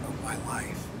part of my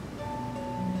life.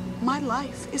 My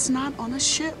life is not on a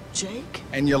ship, Jake.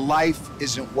 And your life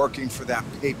isn't working for that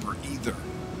paper either.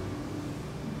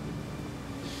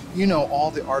 You know all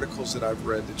the articles that I've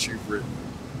read that you've written.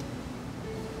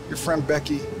 Your friend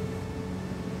Becky,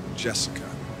 Jessica,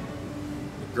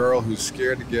 the girl who's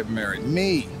scared to get married,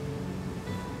 me.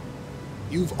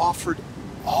 You've offered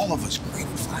all of us great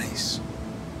advice.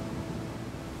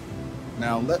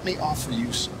 Now let me offer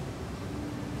you some.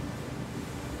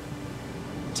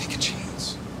 Take a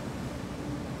chance.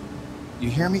 You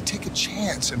hear me? Take a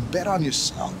chance and bet on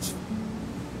yourself.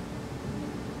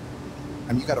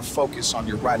 And you gotta focus on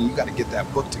your writing. You gotta get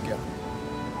that book together.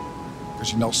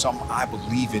 Because you know something? I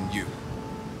believe in you.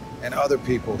 And other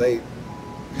people,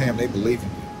 Pam, they believe in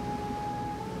you.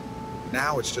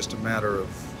 Now it's just a matter of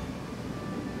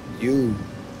you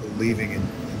believing in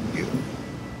you.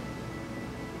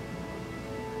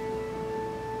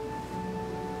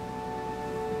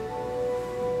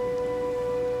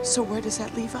 So where does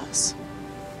that leave us?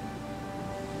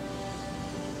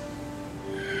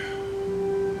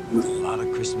 With a lot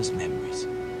of Christmas memories.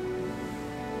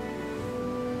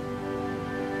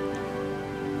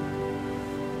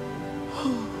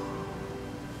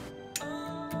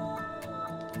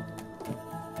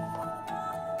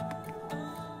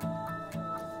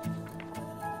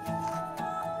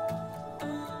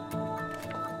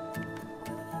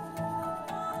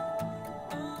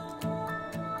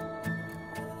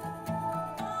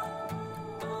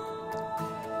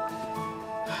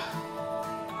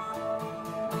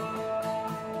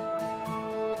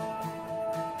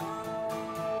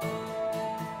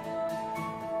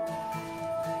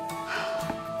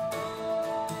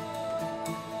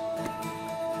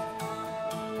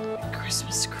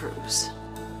 Christmas cruise.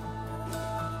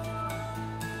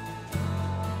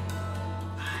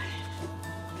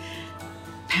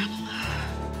 Pamela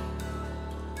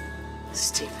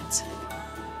Stevenson.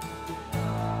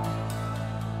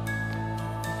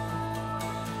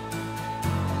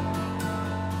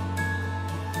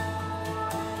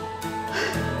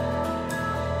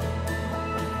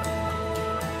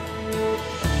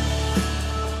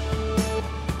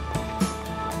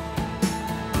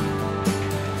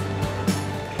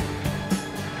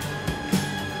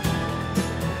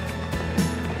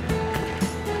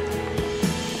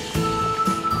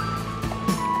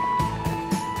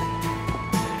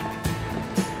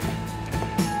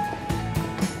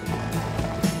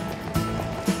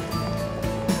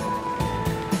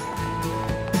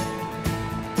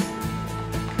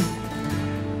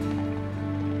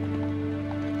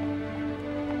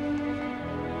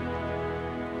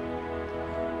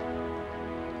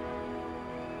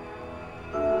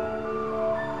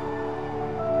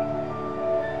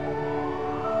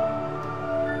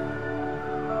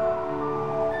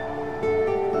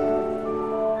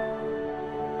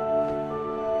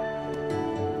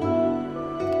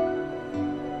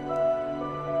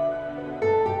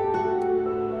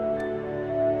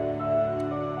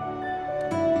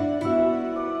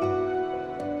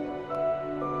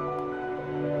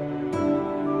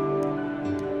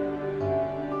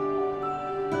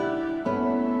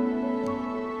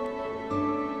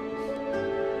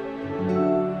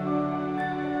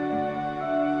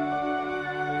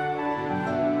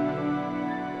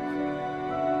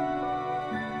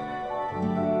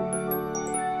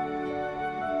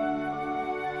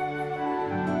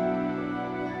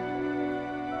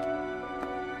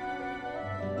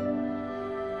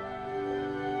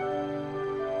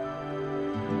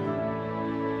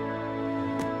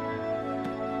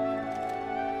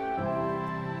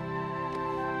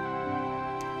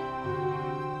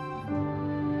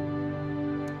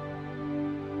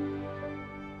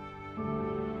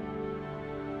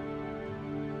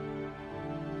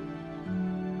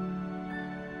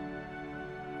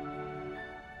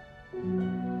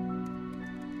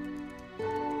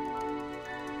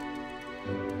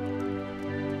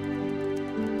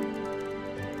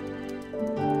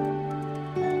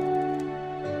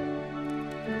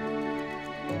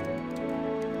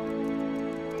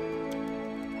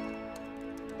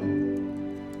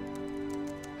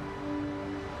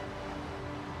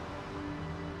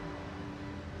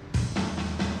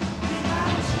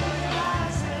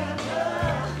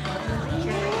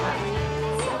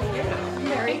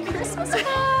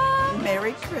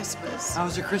 Merry Christmas. How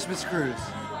was your Christmas cruise?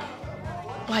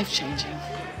 Life-changing.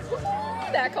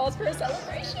 That calls for a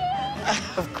celebration.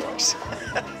 Of course.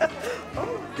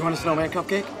 You want a snowman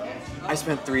cupcake? I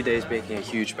spent 3 days baking a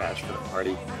huge batch for the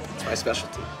party. It's my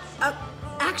specialty.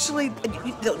 Actually,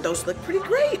 those look pretty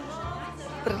great.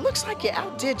 But it looks like you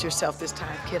outdid yourself this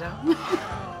time, kiddo.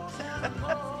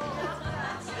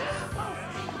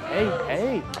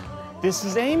 Hey, This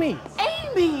is Amy.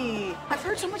 Amy! I've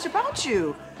heard so much about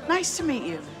you. Nice to meet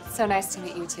you. So nice to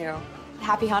meet you, too.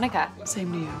 Happy Hanukkah.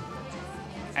 Same to you.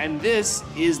 And this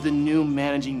is the new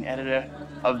managing editor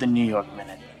of the New York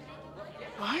Minute.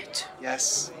 What?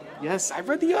 Yes. Yes, I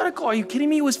read the article. Are you kidding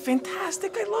me? It was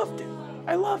fantastic. I loved it.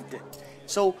 I loved it.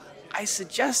 So I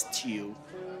suggest to you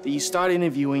that you start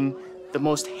interviewing the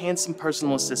most handsome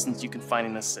personal assistants you can find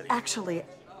in the city. Actually,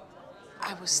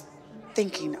 I was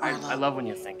thinking, Arlo. I love when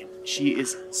you're thinking. She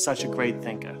is such a great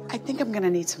thinker. I think I'm gonna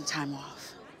need some time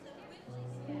off.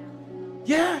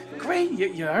 Yeah, great.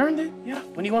 You earned it. Yeah.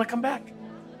 When do you want to come back?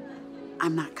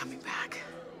 I'm not coming back.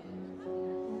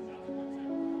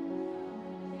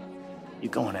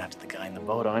 You're going after the guy in the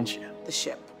boat, aren't you? The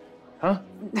ship. Huh?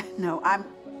 No, I'm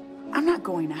not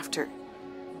going after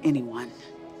anyone.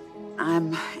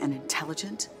 I'm an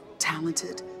intelligent,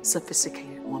 talented,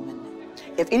 sophisticated woman.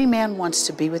 If any man wants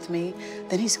to be with me,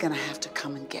 then he's gonna have to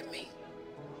come and get me.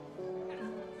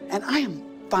 And I am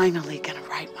finally gonna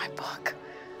write my book.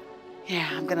 Yeah,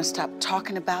 I'm gonna stop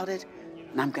talking about it,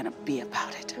 and I'm gonna be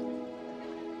about it.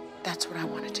 That's what I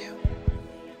wanna do.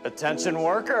 Attention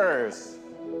workers,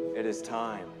 it is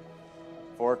time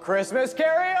for Christmas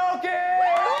karaoke!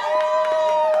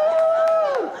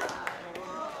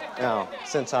 Now,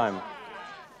 since I'm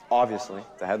obviously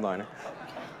the headliner,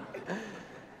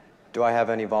 do I have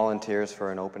any volunteers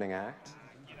for an opening act?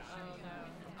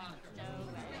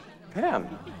 Pam.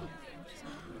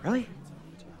 Really?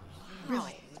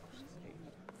 Really?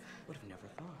 Would have never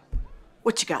thought.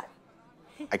 What you got?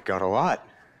 I got a lot.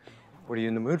 What are you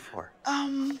in the mood for?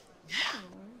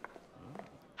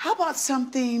 How about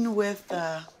something with,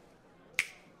 yeah,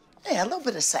 a little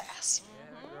bit of sass.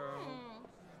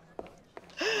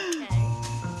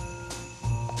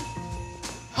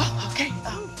 Oh, okay.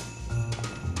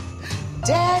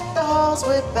 Deck the halls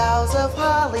with boughs of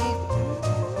holly.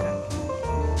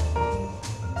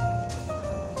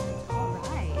 All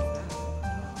right.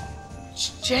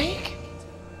 Jake?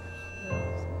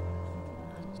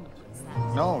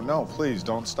 No, please,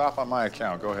 don't stop on my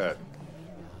account. Go ahead.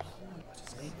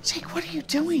 Jake, what are you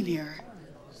doing here?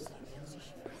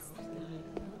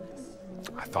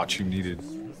 I thought you needed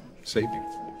saving.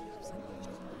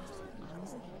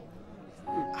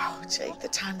 Oh, Jake, the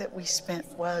time that we spent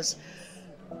was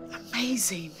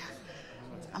amazing.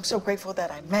 I'm so grateful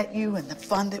that I met you and the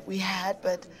fun that we had,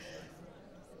 but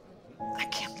I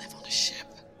can't live on a ship.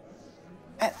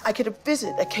 And I could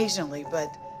visit occasionally,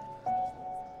 but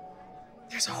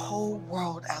there's a whole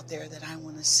world out there that I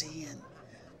want to see, and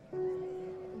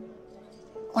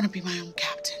I want to be my own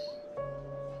captain.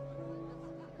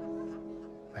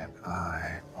 And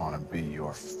I want to be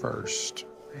your first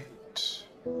mate.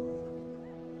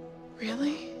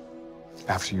 Really?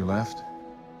 After you left,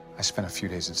 I spent a few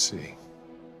days at sea.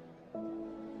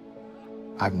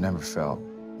 I've never felt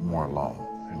more alone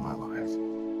in my life.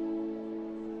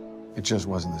 It just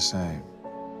wasn't the same.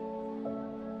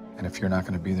 And if you're not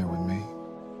going to be there with me,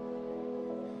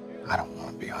 I don't want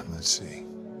to be on the sea.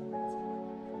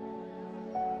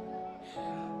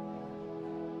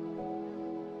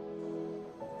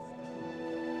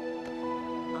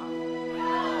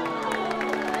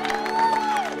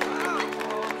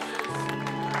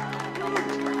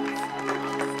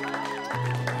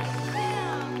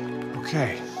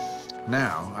 Okay,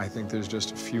 now I think there's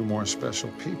just a few more special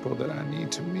people that I need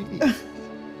to meet.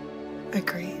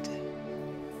 Agreed.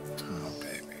 Oh,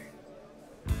 baby.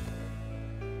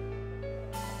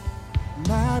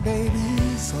 My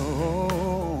baby's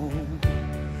home,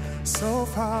 so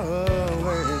far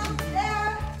away.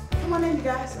 Come on in, you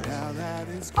guys. Now that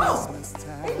it's Oh, Christmas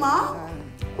time. hey,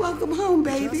 Mom. Welcome home,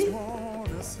 baby.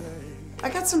 I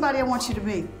got somebody I want you to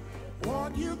meet.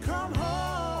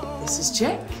 This is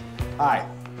Jake. Hi.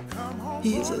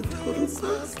 He's a total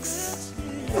fox.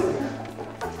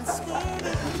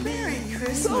 Merry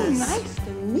Christmas. So nice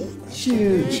to meet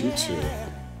you. You too.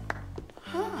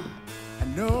 Huh.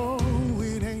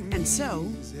 And so,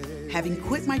 having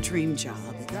quit my dream job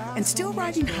and still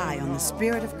riding high on the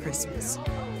spirit of Christmas,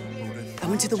 I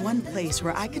went to the one place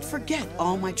where I could forget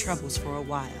all my troubles for a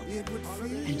while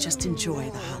and just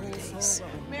enjoy the holidays.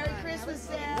 Merry Christmas,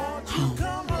 Dad. Home.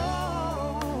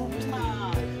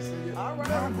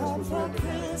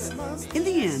 In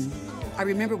the end, I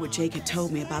remember what Jake had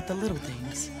told me about the little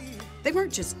things. They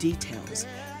weren't just details.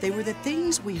 They were the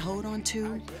things we hold on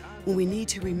to when we need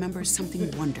to remember something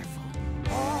wonderful.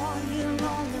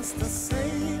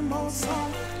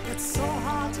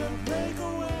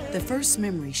 The first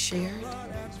memory shared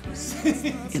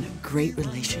in a great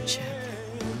relationship.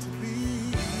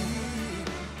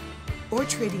 Or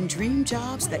trading dream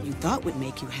jobs that you thought would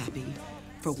make you happy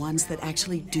for ones that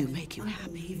actually do make you happy.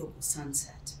 Unbelievable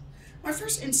sunset. My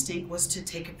first instinct was to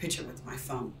take a picture with my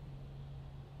phone.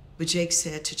 But Jake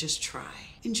said to just try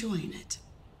enjoying it.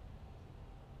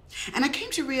 And I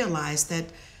came to realize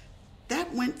that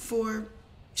that went for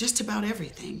just about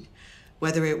everything,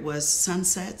 whether it was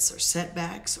sunsets or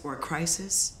setbacks or a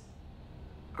crisis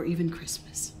or even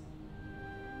Christmas.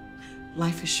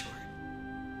 Life is short.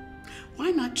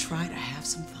 Why not try to have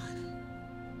some fun?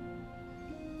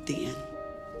 The end.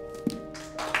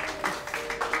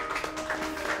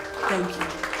 Thank you.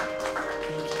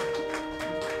 Thank you.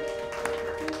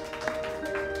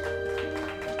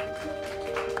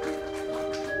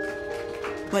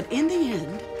 But in the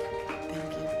end,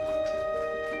 thank you,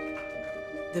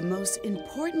 the most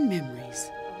important memories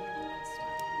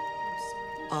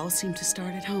all seem to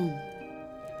start at home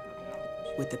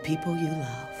with the people you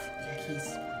love.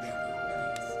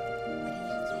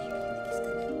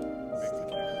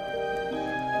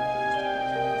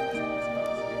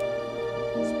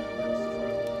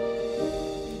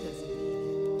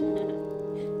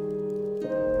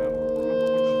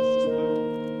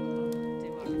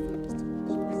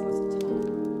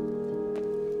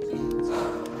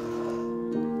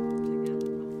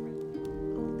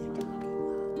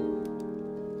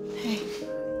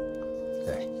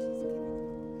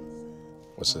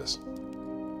 What's this?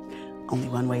 Only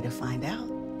one way to find out.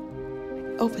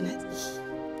 Open it.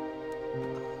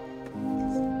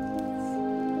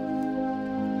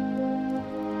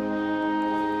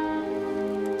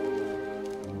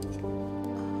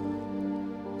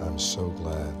 I'm so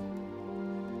glad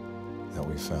that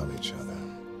we found each other.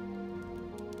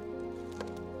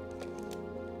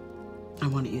 I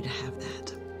wanted you to have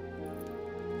that.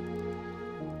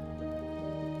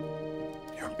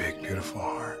 Your big, beautiful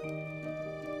heart.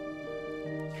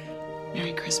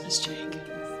 Merry Christmas, Jake.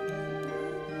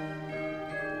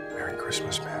 Merry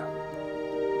Christmas, man.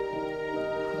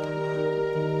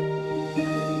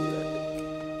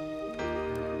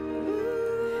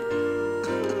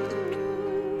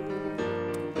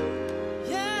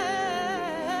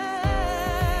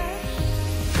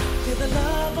 Feel the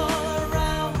love all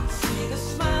around, see the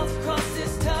smiles across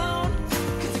this town,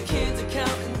 'cause the kids are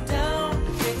counting down.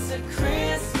 It's a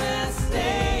Christmas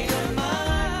day of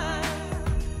mine.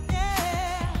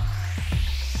 Yeah.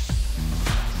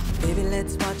 Baby,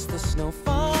 let's watch the snow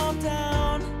fall down.